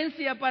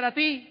influencia para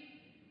ti.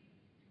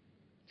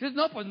 Entonces,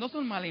 no, pues no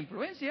son mala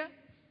influencia.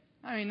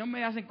 A mí no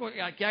me hacen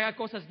que haga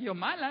cosas yo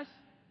malas.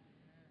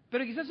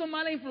 Pero quizás son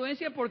mala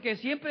influencia porque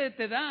siempre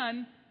te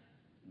dan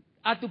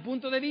a tu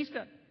punto de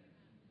vista.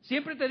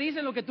 Siempre te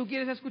dicen lo que tú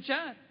quieres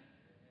escuchar.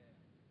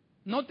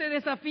 No te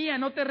desafían,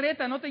 no te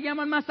retan, no te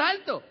llaman más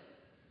alto.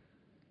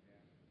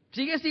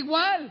 Sigues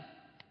igual.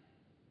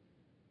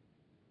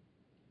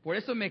 Por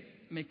eso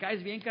me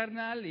caes bien,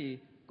 carnal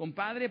y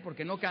compadre,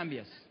 porque no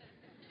cambias.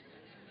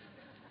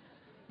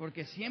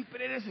 Porque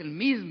siempre eres el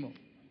mismo.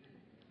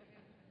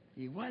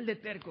 Igual de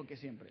terco que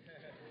siempre.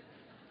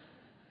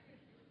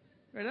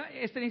 ¿Verdad?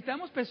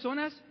 Necesitamos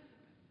personas,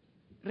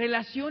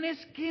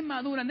 relaciones que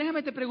maduran.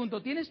 Déjame te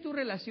pregunto, ¿tienes tú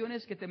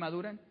relaciones que te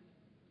maduran?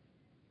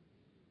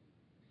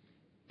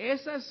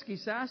 Esas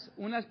quizás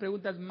unas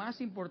preguntas más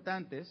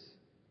importantes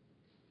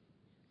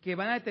que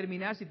van a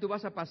determinar si tú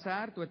vas a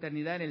pasar tu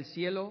eternidad en el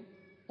cielo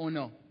o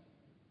no.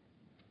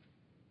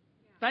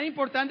 Tan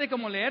importante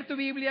como leer tu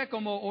Biblia,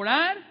 como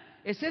orar,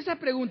 es esa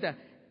pregunta.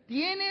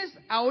 ¿Tienes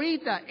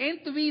ahorita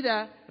en tu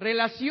vida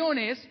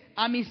relaciones,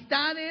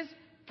 amistades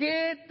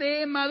que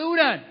te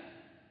maduran?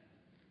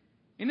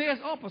 Y no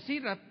digas, oh, pues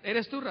sí,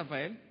 eres tú,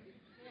 Rafael.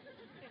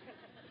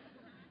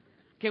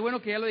 Qué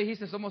bueno que ya lo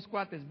dijiste, somos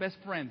cuates,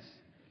 best friends.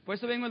 Por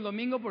eso vengo el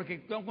domingo,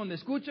 porque cuando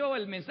escucho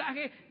el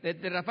mensaje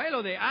de Rafael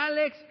o de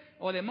Alex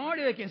o de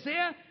Mario, de quien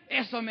sea,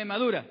 eso me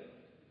madura.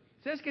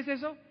 ¿Sabes qué es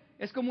eso?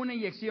 Es como una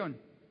inyección.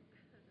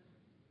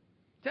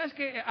 ¿Sabes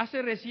qué?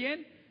 Hace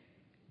recién,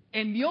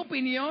 en mi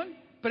opinión,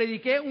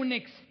 prediqué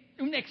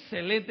un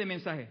excelente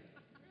mensaje.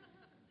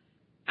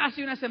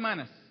 Hace unas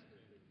semanas.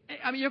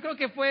 A mí yo creo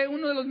que fue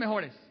uno de los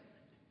mejores,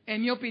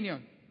 en mi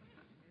opinión.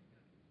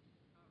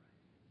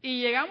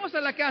 Y llegamos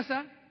a la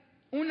casa,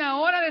 una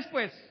hora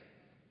después,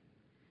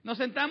 nos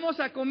sentamos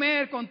a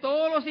comer con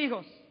todos los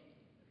hijos.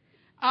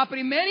 A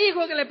primer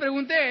hijo que le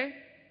pregunté,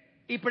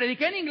 y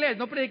prediqué en inglés,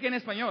 no prediqué en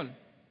español.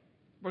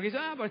 Porque dice,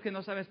 pues que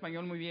no sabe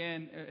español muy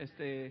bien,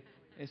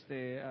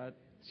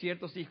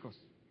 ciertos hijos.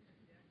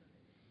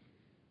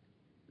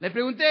 Le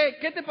pregunté,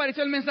 ¿qué te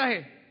pareció el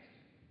mensaje?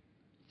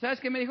 ¿Sabes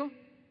qué me dijo?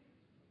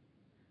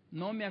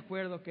 No me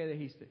acuerdo qué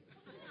dijiste.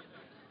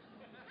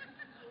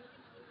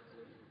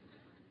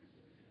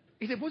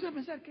 Y se puso a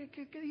pensar,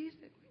 ¿qué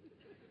dijiste?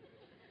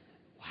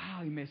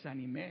 Wow, y me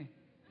desanimé.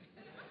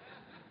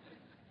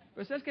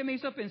 Pero ¿sabes qué me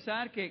hizo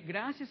pensar? Que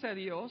gracias a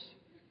Dios,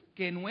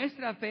 que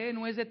nuestra fe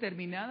no es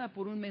determinada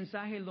por un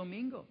mensaje el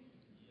domingo.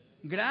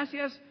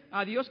 Gracias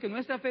a Dios que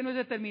nuestra fe no es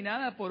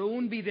determinada por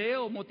un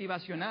video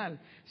motivacional.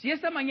 Si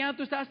esta mañana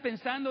tú estabas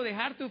pensando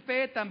dejar tu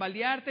fe,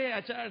 tambalearte,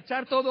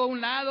 echar todo a un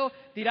lado,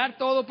 tirar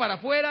todo para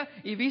afuera,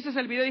 y viste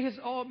el video y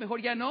dices, oh,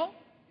 mejor ya no,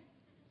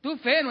 tu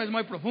fe no es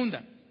muy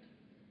profunda.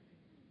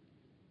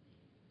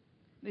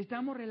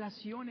 Necesitamos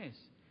relaciones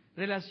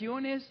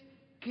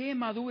que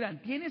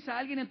maduran. ¿Tienes a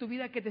alguien en tu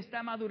vida que te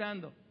está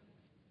madurando?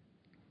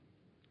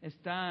 Es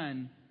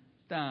tan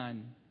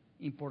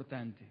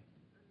importante.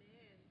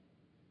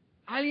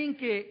 Alguien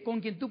con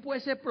quien tú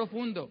puedes ser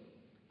profundo,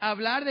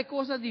 hablar de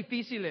cosas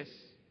difíciles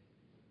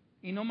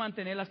y no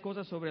mantener las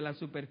cosas sobre la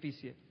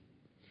superficie.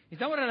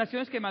 Necesitamos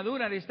relaciones que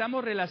maduran,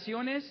 necesitamos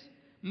relaciones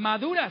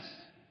maduras.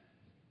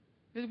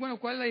 Entonces, bueno,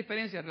 ¿cuál es la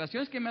diferencia?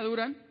 Relaciones que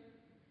maduran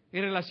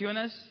y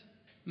relaciones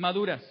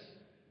maduras.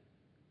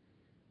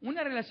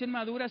 Una relación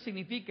madura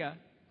significa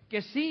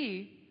que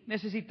sí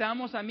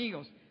necesitamos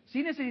amigos,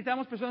 sí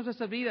necesitamos personas en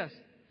nuestras vidas,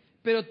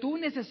 pero tú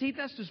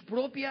necesitas tus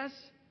propias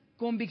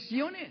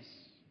convicciones.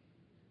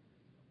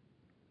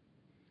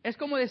 Es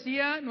como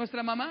decía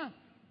nuestra mamá.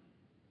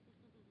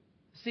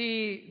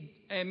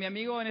 Si mi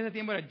amigo en ese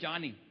tiempo era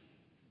Johnny.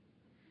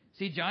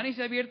 Si Johnny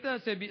se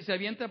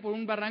avienta por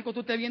un barranco,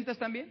 ¿tú te avientas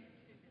también?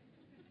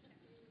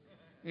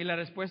 Y la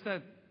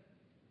respuesta,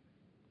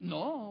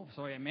 no, pues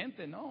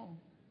obviamente no.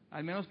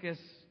 Al menos que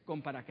es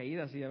con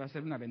paracaídas y va a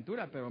ser una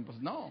aventura, pero pues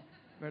no,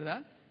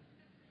 ¿verdad?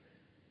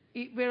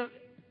 Pero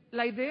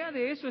la idea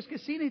de eso es que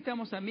sí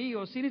necesitamos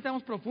amigos, sí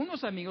necesitamos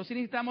profundos amigos, sí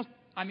necesitamos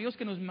amigos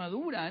que nos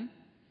maduran,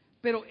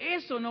 pero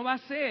eso no va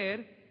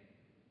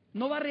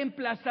a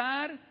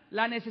reemplazar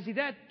la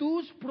necesidad de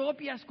tus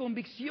propias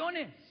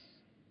convicciones.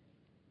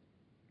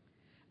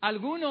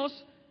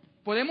 Algunos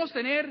podemos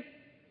tener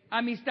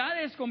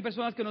amistades con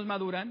personas que nos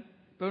maduran,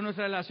 pero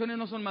nuestras relaciones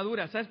no son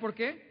maduras. ¿Sabes por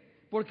qué?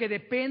 Porque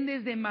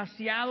dependes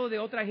demasiado de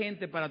otra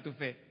gente para tu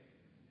fe.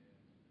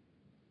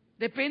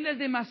 Dependes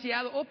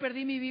demasiado. Oh,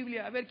 perdí mi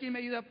Biblia. A ver quién me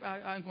ayuda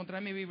a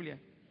encontrar mi Biblia.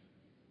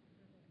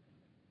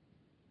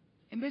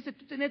 En vez de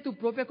tú tener tu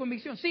propia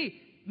convicción.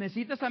 Sí,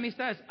 necesitas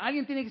amistades.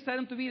 Alguien tiene que estar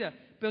en tu vida.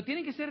 Pero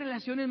tienen que ser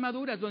relaciones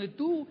maduras donde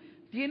tú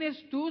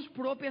tienes tus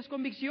propias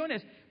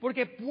convicciones.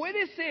 Porque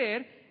puede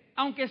ser,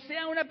 aunque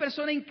sea una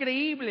persona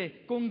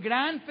increíble, con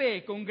gran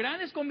fe, con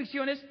grandes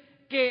convicciones,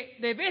 que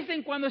de vez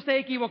en cuando esté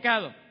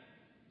equivocado.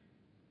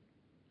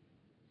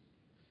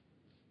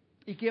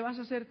 ¿Y qué vas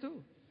a hacer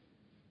tú?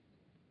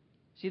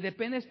 Si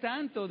dependes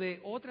tanto de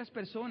otras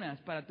personas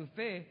para tu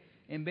fe,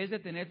 en vez de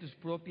tener tus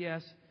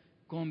propias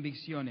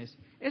convicciones.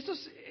 Esto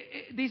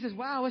dices,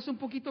 wow, es un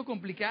poquito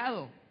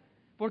complicado.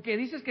 Porque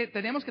dices que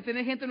tenemos que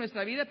tener gente en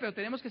nuestra vida, pero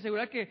tenemos que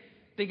asegurar que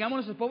tengamos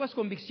nuestras propias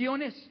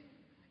convicciones.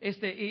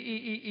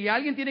 Y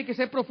alguien tiene que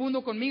ser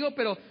profundo conmigo,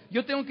 pero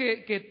yo tengo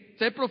que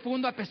ser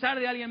profundo a pesar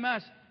de alguien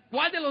más.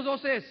 ¿Cuál de los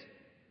dos es?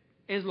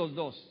 Es los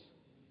dos.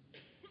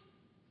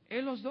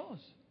 Es los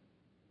dos.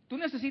 Tú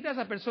necesitas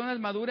a personas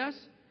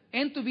maduras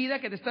en tu vida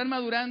que te están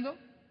madurando,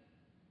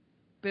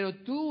 pero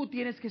tú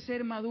tienes que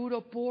ser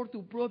maduro por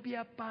tu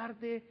propia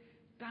parte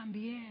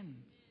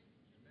también.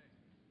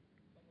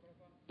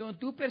 Entonces,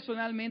 tú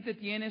personalmente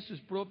tienes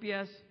tus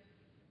propias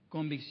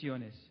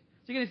convicciones.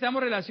 Así que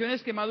necesitamos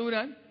relaciones que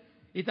maduran,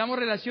 necesitamos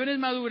relaciones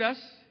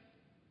maduras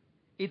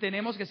y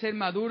tenemos que ser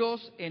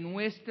maduros en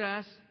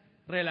nuestras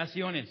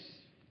relaciones.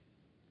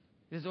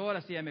 Dices, ahora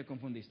sí ya me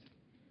confundiste.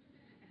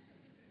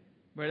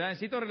 ¿Verdad?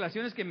 Necesito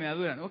relaciones que me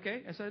maduran. Ok,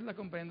 esa es la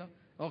comprendo.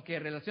 Ok,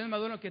 relaciones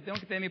maduras que tengo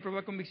que tener mi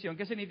propia convicción.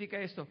 ¿Qué significa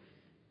esto?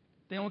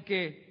 Tengo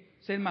que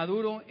ser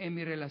maduro en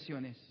mis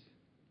relaciones.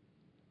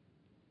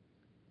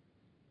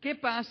 ¿Qué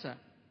pasa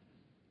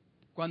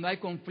cuando hay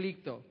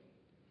conflicto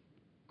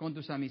con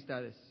tus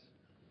amistades?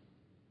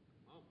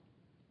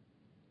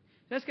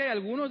 ¿Sabes que hay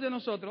algunos de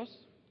nosotros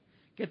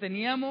que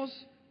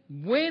teníamos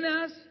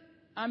buenas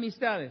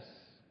amistades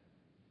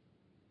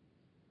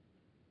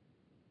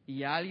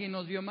y alguien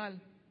nos vio mal?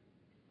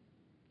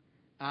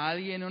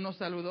 Alguien no nos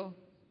saludó.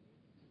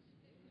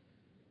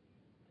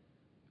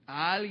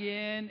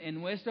 Alguien, en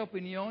nuestra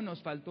opinión,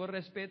 nos faltó el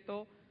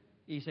respeto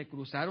y se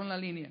cruzaron la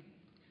línea.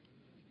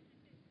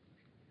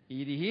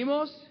 Y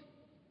dijimos,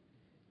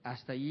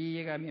 hasta allí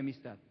llega mi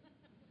amistad.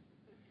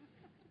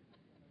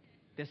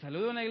 Te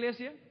saludo en la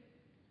iglesia,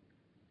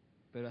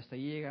 pero hasta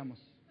allí llegamos.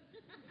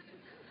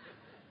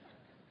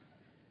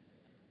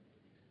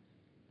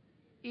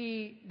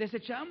 Y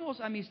desechamos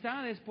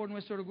amistades por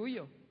nuestro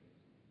orgullo.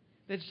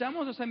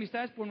 Desechamos las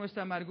amistades por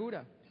nuestra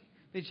amargura.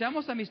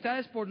 Desechamos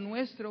amistades por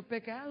nuestro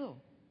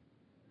pecado.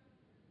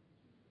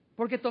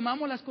 Porque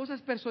tomamos las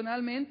cosas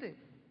personalmente.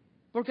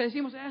 Porque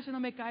decimos, ese no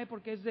me cae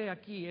porque es de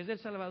aquí, es de El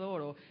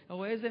Salvador,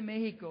 o es de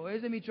México, o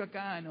es de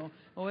Michoacán,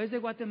 o es de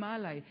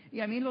Guatemala. Y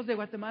a mí los de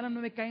Guatemala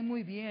no me caen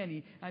muy bien.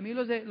 Y a mí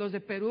los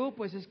de Perú,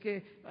 pues es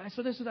que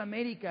son de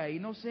Sudamérica, y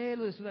no sé,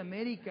 los de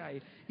Sudamérica.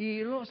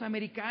 Y los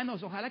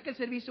americanos, ojalá que el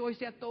servicio hoy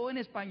sea todo en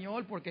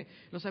español, porque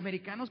los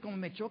americanos, como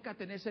me choca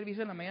tener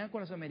servicio en la mañana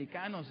con los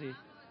americanos.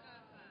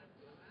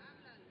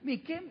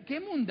 ¿Qué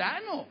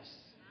mundanos?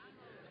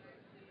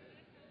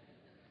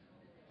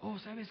 Oh,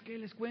 ¿sabes qué?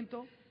 Les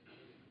cuento.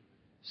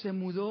 Se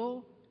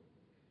mudó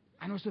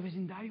a nuestro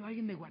vecindario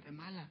alguien de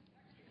Guatemala.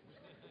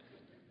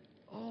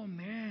 Oh,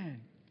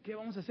 man. ¿Qué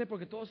vamos a hacer?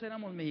 Porque todos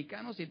éramos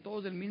mexicanos y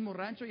todos del mismo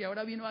rancho y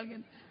ahora vino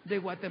alguien de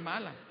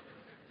Guatemala.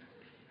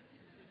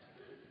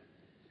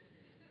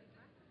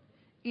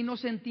 Y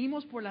nos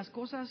sentimos por las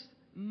cosas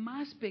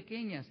más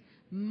pequeñas,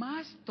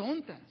 más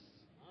tontas.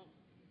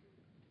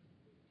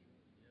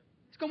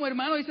 Es como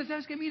hermano, dice,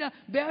 ¿sabes qué? Mira,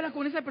 ve ahora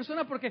con esa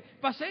persona porque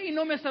pasé y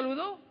no me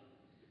saludó.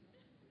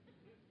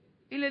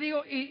 Y le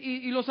digo,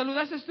 ¿y lo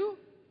saludaste tú?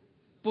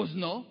 Pues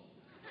no.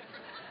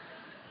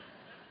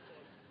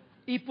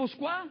 ¿Y pues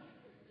cuál?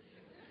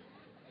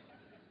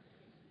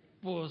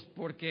 Pues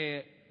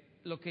porque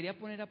lo quería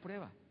poner a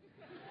prueba.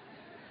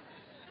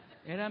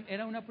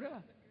 Era una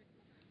prueba.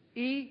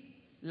 Y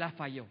la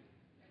falló.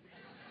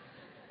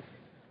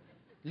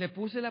 Le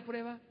puse la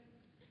prueba.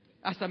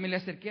 Hasta me le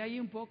acerqué ahí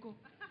un poco.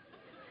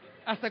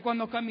 Hasta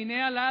cuando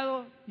caminé al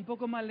lado, un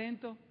poco más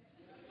lento.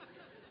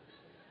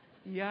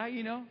 Y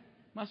ahí, ¿no?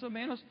 Más o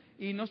menos,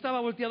 y no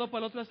estaba volteado para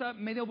el otro, estaba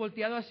medio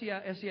volteado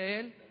hacia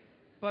él,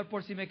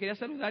 por si me quería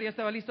saludar, ya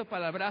estaba listo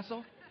para el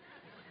abrazo.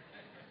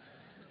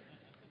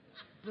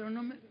 Pero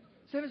no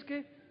 ¿sabes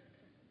qué?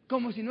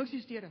 Como si no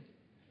existiera.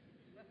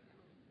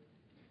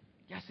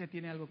 Ya se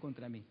tiene algo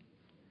contra mí.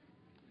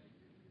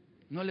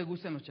 No le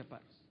gustan los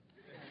chaparros.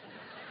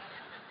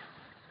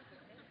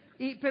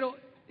 Pero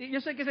yo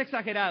sé que es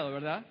exagerado,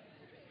 ¿verdad?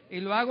 Y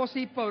lo hago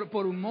así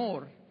por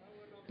humor.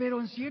 Pero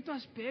en cierto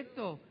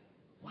aspecto,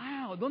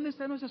 wow, ¿dónde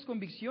están nuestras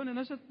convicciones,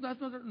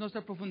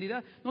 nuestra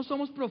profundidad? No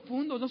somos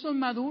profundos, no somos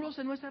maduros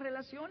en nuestras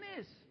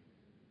relaciones.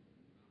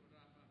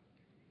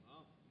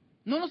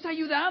 No nos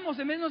ayudamos,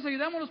 en vez de nos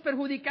ayudamos, nos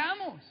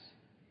perjudicamos.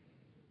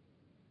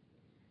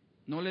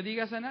 No le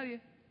digas a nadie.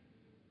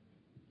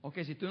 Ok,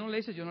 si tú no le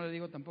dices, yo no le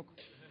digo tampoco.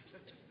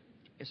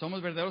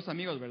 Somos verdaderos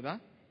amigos,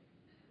 ¿verdad?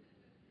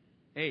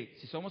 Hey,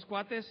 si somos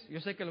cuates, yo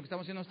sé que lo que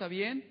estamos haciendo está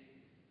bien,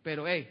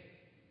 pero hey,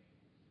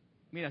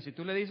 Mira, si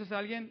tú le dices a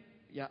alguien,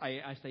 ya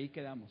hasta ahí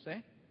quedamos,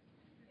 ¿eh?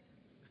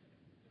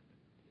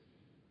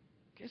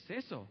 ¿Qué es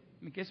eso?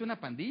 ¿Qué es una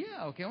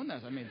pandilla o qué onda? O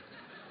sea,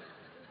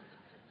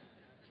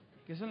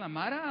 ¿qué es una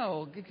mara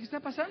o qué está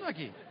pasando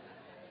aquí?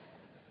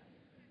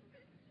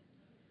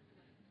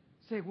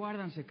 Se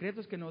guardan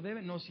secretos que no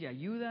deben, no se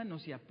ayudan, no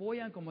se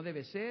apoyan como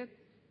debe ser.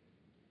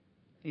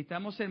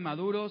 Necesitamos ser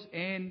maduros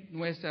en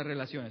nuestras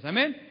relaciones.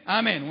 ¿Amén?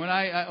 Amén. Bueno,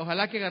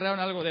 ojalá que agarraron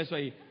algo de eso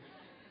ahí.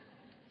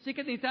 Así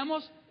que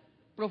necesitamos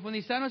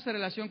profundizar nuestra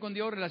relación con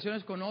Dios,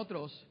 relaciones con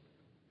otros,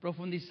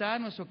 profundizar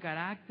nuestro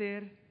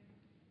carácter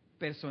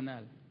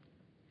personal.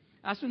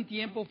 Hace un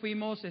tiempo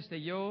fuimos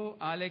yo,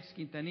 Alex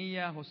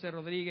Quintanilla, José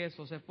Rodríguez,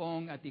 José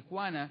Fong, a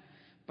Tijuana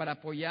para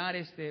apoyar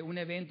un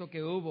evento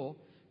que hubo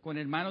con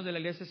hermanos de la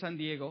iglesia de San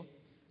Diego,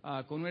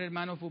 con un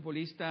hermano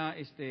futbolista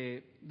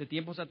de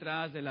tiempos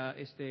atrás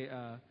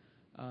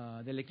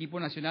del equipo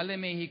nacional de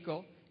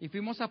México, y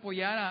fuimos a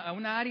apoyar a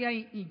una área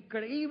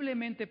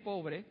increíblemente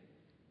pobre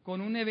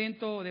con un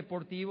evento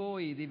deportivo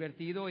y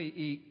divertido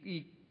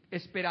y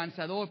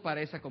esperanzador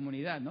para esa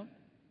comunidad, ¿no?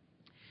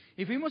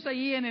 Y fuimos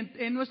allí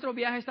en nuestro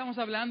viaje, estamos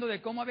hablando de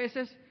cómo a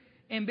veces,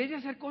 en vez de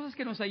hacer cosas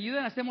que nos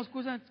ayudan, hacemos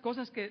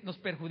cosas que nos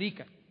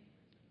perjudican,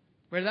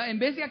 ¿verdad? En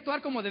vez de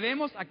actuar como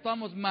debemos,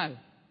 actuamos mal.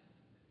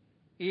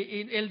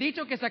 Y el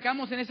dicho que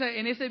sacamos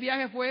en ese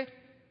viaje fue,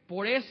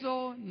 por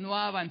eso no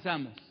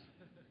avanzamos.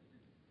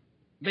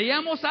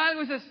 Veíamos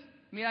algo y dices,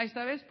 mira,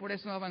 esta vez, por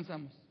eso no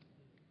avanzamos.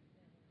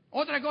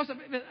 Otra cosa,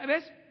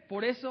 ¿ves?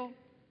 Por eso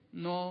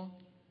no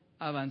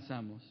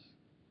avanzamos.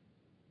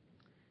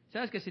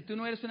 Sabes que si tú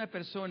no eres una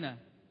persona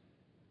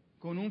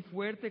con un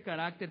fuerte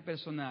carácter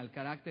personal,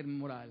 carácter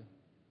moral,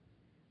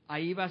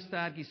 ahí va a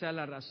estar quizá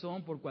la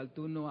razón por cual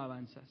tú no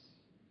avanzas.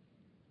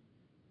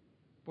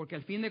 Porque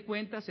al fin de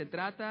cuentas se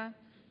trata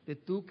de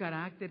tu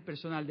carácter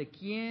personal, de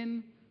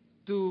quién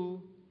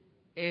tú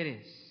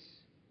eres.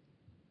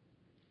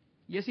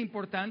 Y es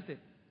importante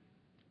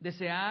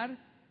desear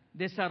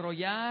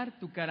desarrollar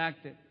tu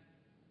carácter.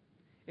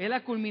 Es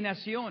la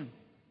culminación.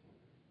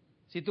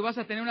 Si tú vas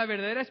a tener una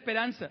verdadera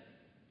esperanza,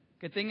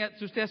 que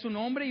usted es un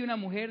hombre y una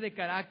mujer de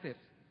carácter.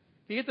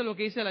 Fíjate lo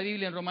que dice la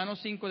Biblia en Romanos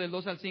 5, del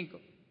 2 al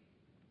 5.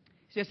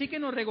 Dice, así que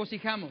nos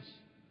regocijamos,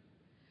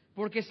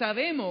 porque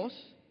sabemos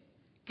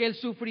que el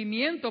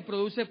sufrimiento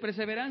produce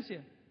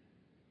perseverancia.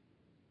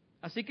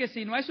 Así que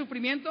si no hay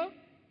sufrimiento,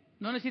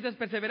 no necesitas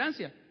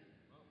perseverancia.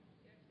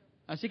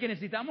 Así que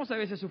necesitamos a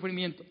veces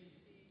sufrimiento.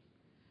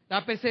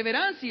 La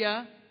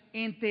perseverancia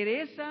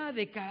entereza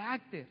de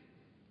carácter.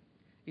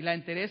 Y la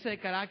entereza de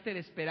carácter,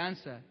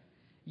 esperanza.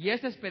 Y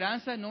esa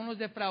esperanza no nos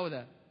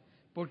defrauda,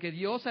 porque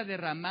Dios ha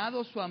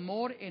derramado su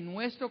amor en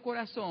nuestro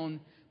corazón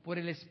por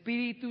el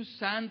Espíritu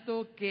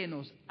Santo que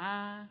nos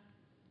ha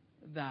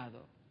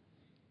dado.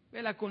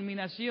 Ve la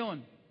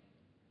culminación.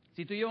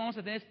 Si tú y yo vamos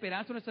a tener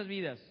esperanza en nuestras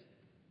vidas,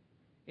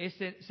 es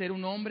ser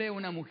un hombre o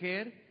una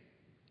mujer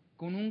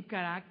con un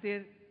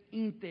carácter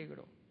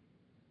íntegro,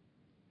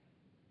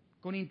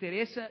 con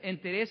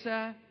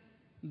entereza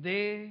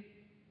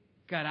de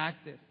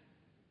carácter.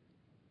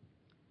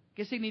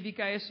 ¿Qué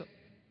significa eso?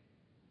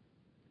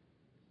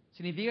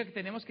 Significa que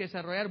tenemos que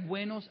desarrollar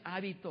buenos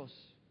hábitos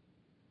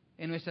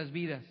en nuestras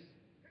vidas,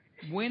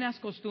 buenas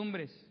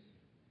costumbres.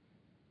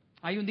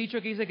 Hay un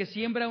dicho que dice que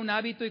siembra un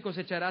hábito y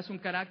cosecharás un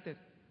carácter.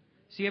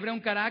 Siembra un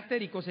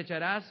carácter y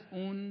cosecharás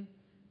un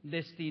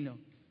destino.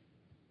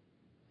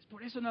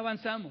 Por eso no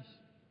avanzamos.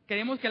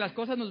 Queremos que las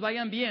cosas nos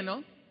vayan bien,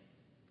 ¿no?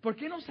 ¿Por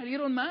qué nos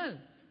salieron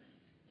mal?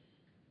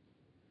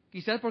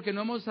 Quizás porque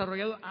no hemos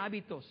desarrollado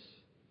hábitos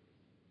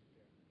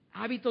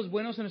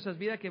buenos en nuestras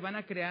vidas que van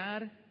a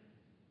crear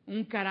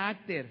un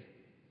carácter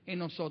en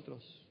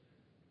nosotros.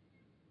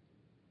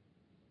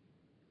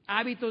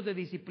 Hábitos de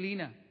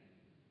disciplina,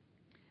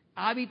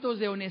 hábitos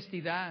de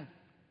honestidad,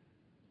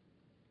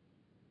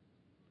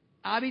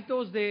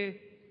 hábitos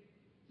de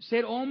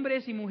ser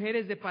hombres y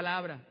mujeres de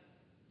palabra,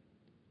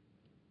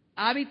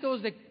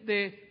 hábitos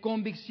de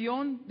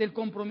convicción del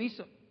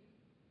compromiso.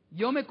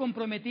 Yo me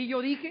comprometí,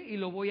 yo dije y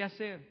lo voy a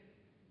hacer.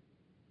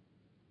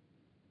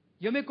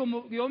 Yo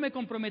me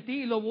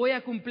comprometí y lo voy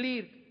a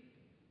cumplir.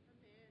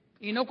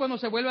 Y no cuando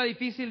se vuelva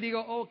difícil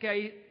digo, ok,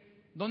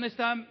 ¿dónde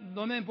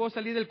me puedo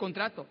salir del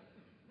contrato?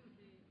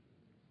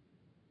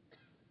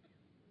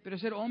 Pero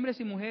ser hombres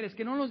y mujeres,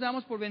 que no nos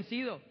damos por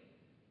vencido,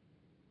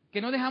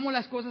 que no dejamos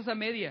las cosas a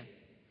media,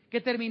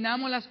 que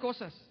terminamos las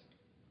cosas.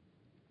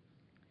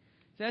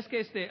 ¿Sabes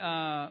que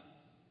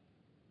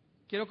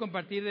quiero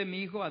compartir de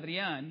mi hijo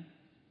Adrián?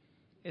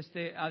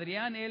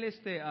 Adrián, él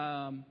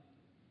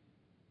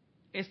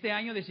este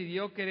año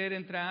decidió querer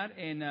entrar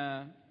en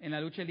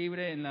la lucha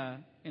libre en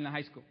la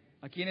high school,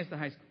 aquí en esta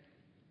high school,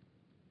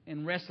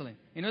 en wrestling.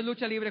 Y no es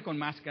lucha libre con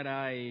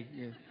máscara,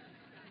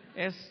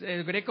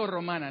 es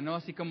greco-romana, ¿no?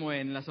 Así como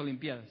en las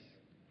Olimpiadas.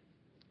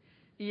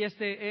 Y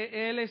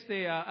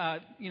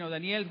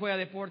Daniel juega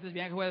deportes,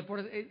 Bianca juega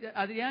deportes.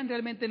 Adrián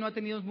realmente no ha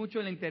tenido mucho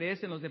el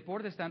interés en los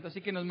deportes tanto, así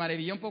que nos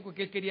maravilló un poco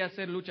que él quería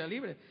hacer lucha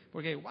libre,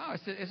 porque wow,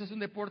 ese es un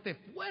deporte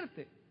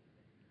fuerte.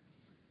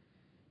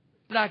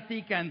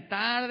 Practican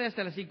tarde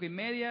hasta las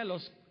 5:30,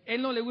 los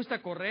él no le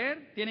gusta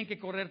correr, tienen que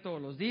correr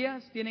todos los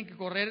días, tienen que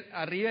correr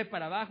arriba y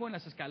para abajo en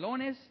los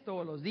escalones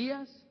todos los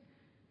días.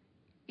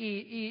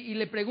 Y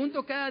le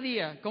pregunto cada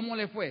día, ¿cómo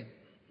le fue?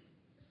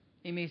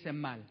 Y me dice,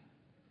 mal.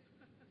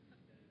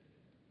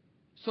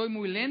 Soy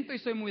muy lento y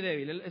soy muy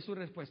débil, es su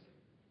respuesta.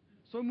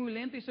 Soy muy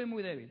lento y soy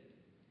muy débil.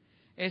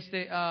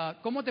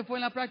 ¿Cómo te fue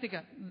en la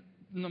práctica?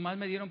 Nomás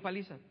me dieron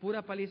paliza,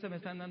 pura paliza me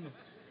están dando.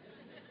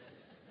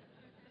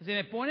 Se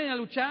me ponen a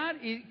luchar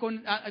y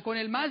con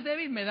el más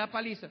débil me da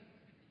paliza.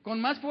 Con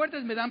más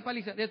fuertes me dan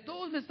paliza. De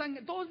todos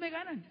me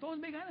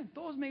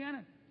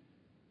ganan.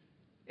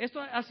 Esto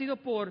ha sido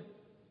por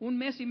 1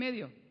 mes y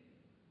medio.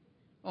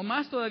 O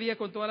más todavía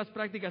con todas las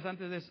prácticas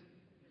antes de eso.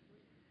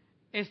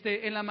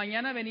 En la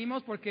mañana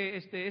venimos porque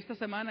esta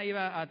semana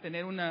iba a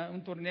tener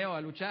un torneo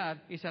a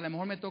luchar. Y si a lo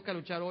mejor me toca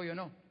luchar hoy o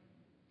no.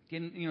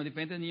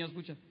 Diferentes niños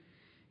luchan.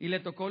 Y le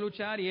tocó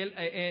luchar y él,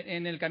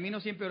 en el camino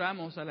siempre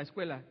oramos a la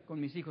escuela, con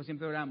mis hijos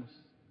siempre oramos.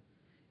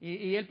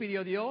 Y él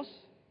pidió,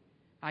 Dios,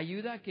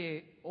 ayuda a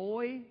que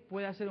hoy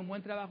pueda hacer un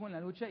buen trabajo en la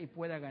lucha y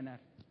pueda ganar.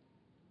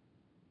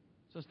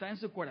 Eso está en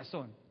su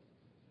corazón.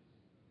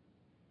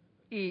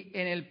 Y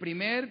en el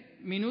primer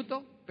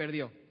minuto,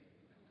 perdió.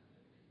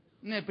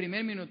 En el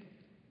primer minuto.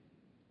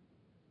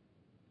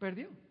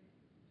 Perdió.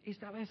 Y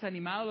estaba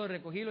desanimado, lo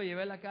recogí, lo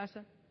llevé a la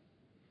casa.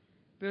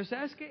 Pero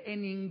 ¿sabes qué?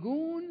 En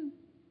ningún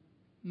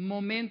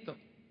momento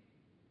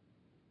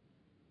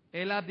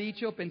él ha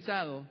dicho o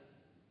pensado,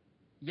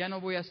 ya no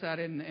voy a estar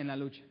en la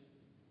lucha.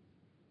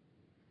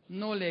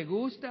 No le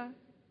gusta.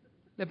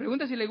 Le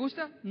pregunta si le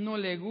gusta, no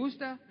le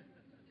gusta.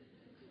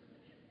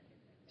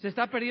 Se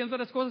está perdiendo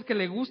otras cosas que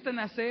le gustan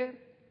hacer.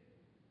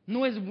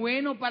 No es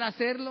bueno para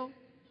hacerlo.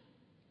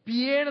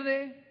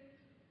 Pierde.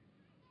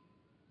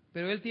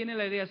 Pero él tiene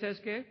la idea,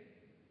 ¿sabes qué?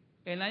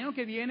 El año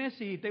que viene,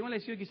 si tengo la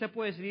decisión, quizá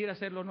puedo decidir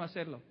hacerlo o no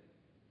hacerlo.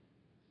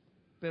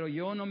 Pero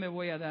yo no me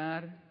voy a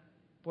dar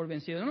por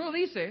vencido. No lo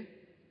dice,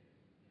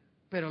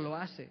 pero lo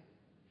hace.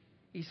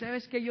 Y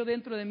 ¿sabes qué? Yo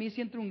dentro de mí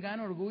siento un gran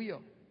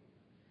orgullo.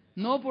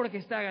 No porque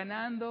está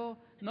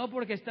ganando, no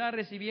porque está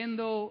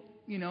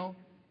recibiendo,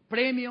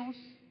 premios,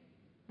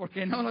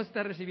 porque no lo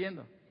está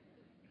recibiendo.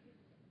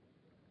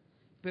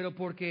 Pero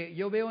porque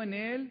yo veo en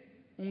él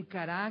un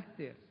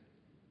carácter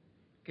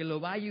que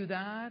lo va a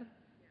ayudar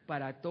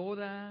para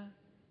toda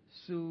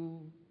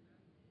su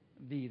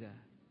vida.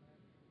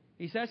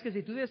 Y sabes que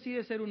si tú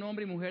decides ser un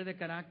hombre y mujer de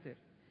carácter,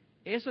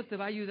 eso te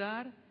va a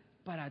ayudar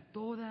para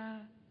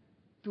toda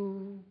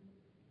tu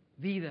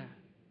vida.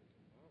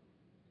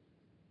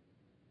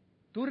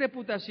 Tu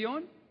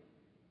reputación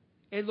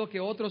es lo que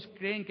otros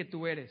creen que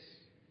tú eres.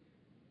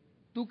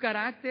 Tu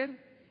carácter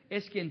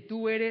es quien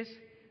tú eres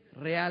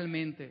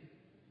realmente.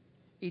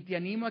 Y te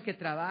animo a que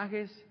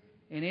trabajes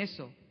en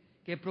eso,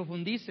 que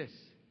profundices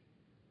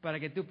para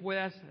que tú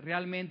puedas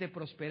realmente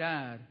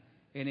prosperar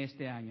en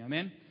este año.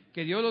 Amén.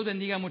 Que Dios los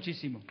bendiga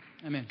muchísimo.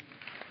 Amén.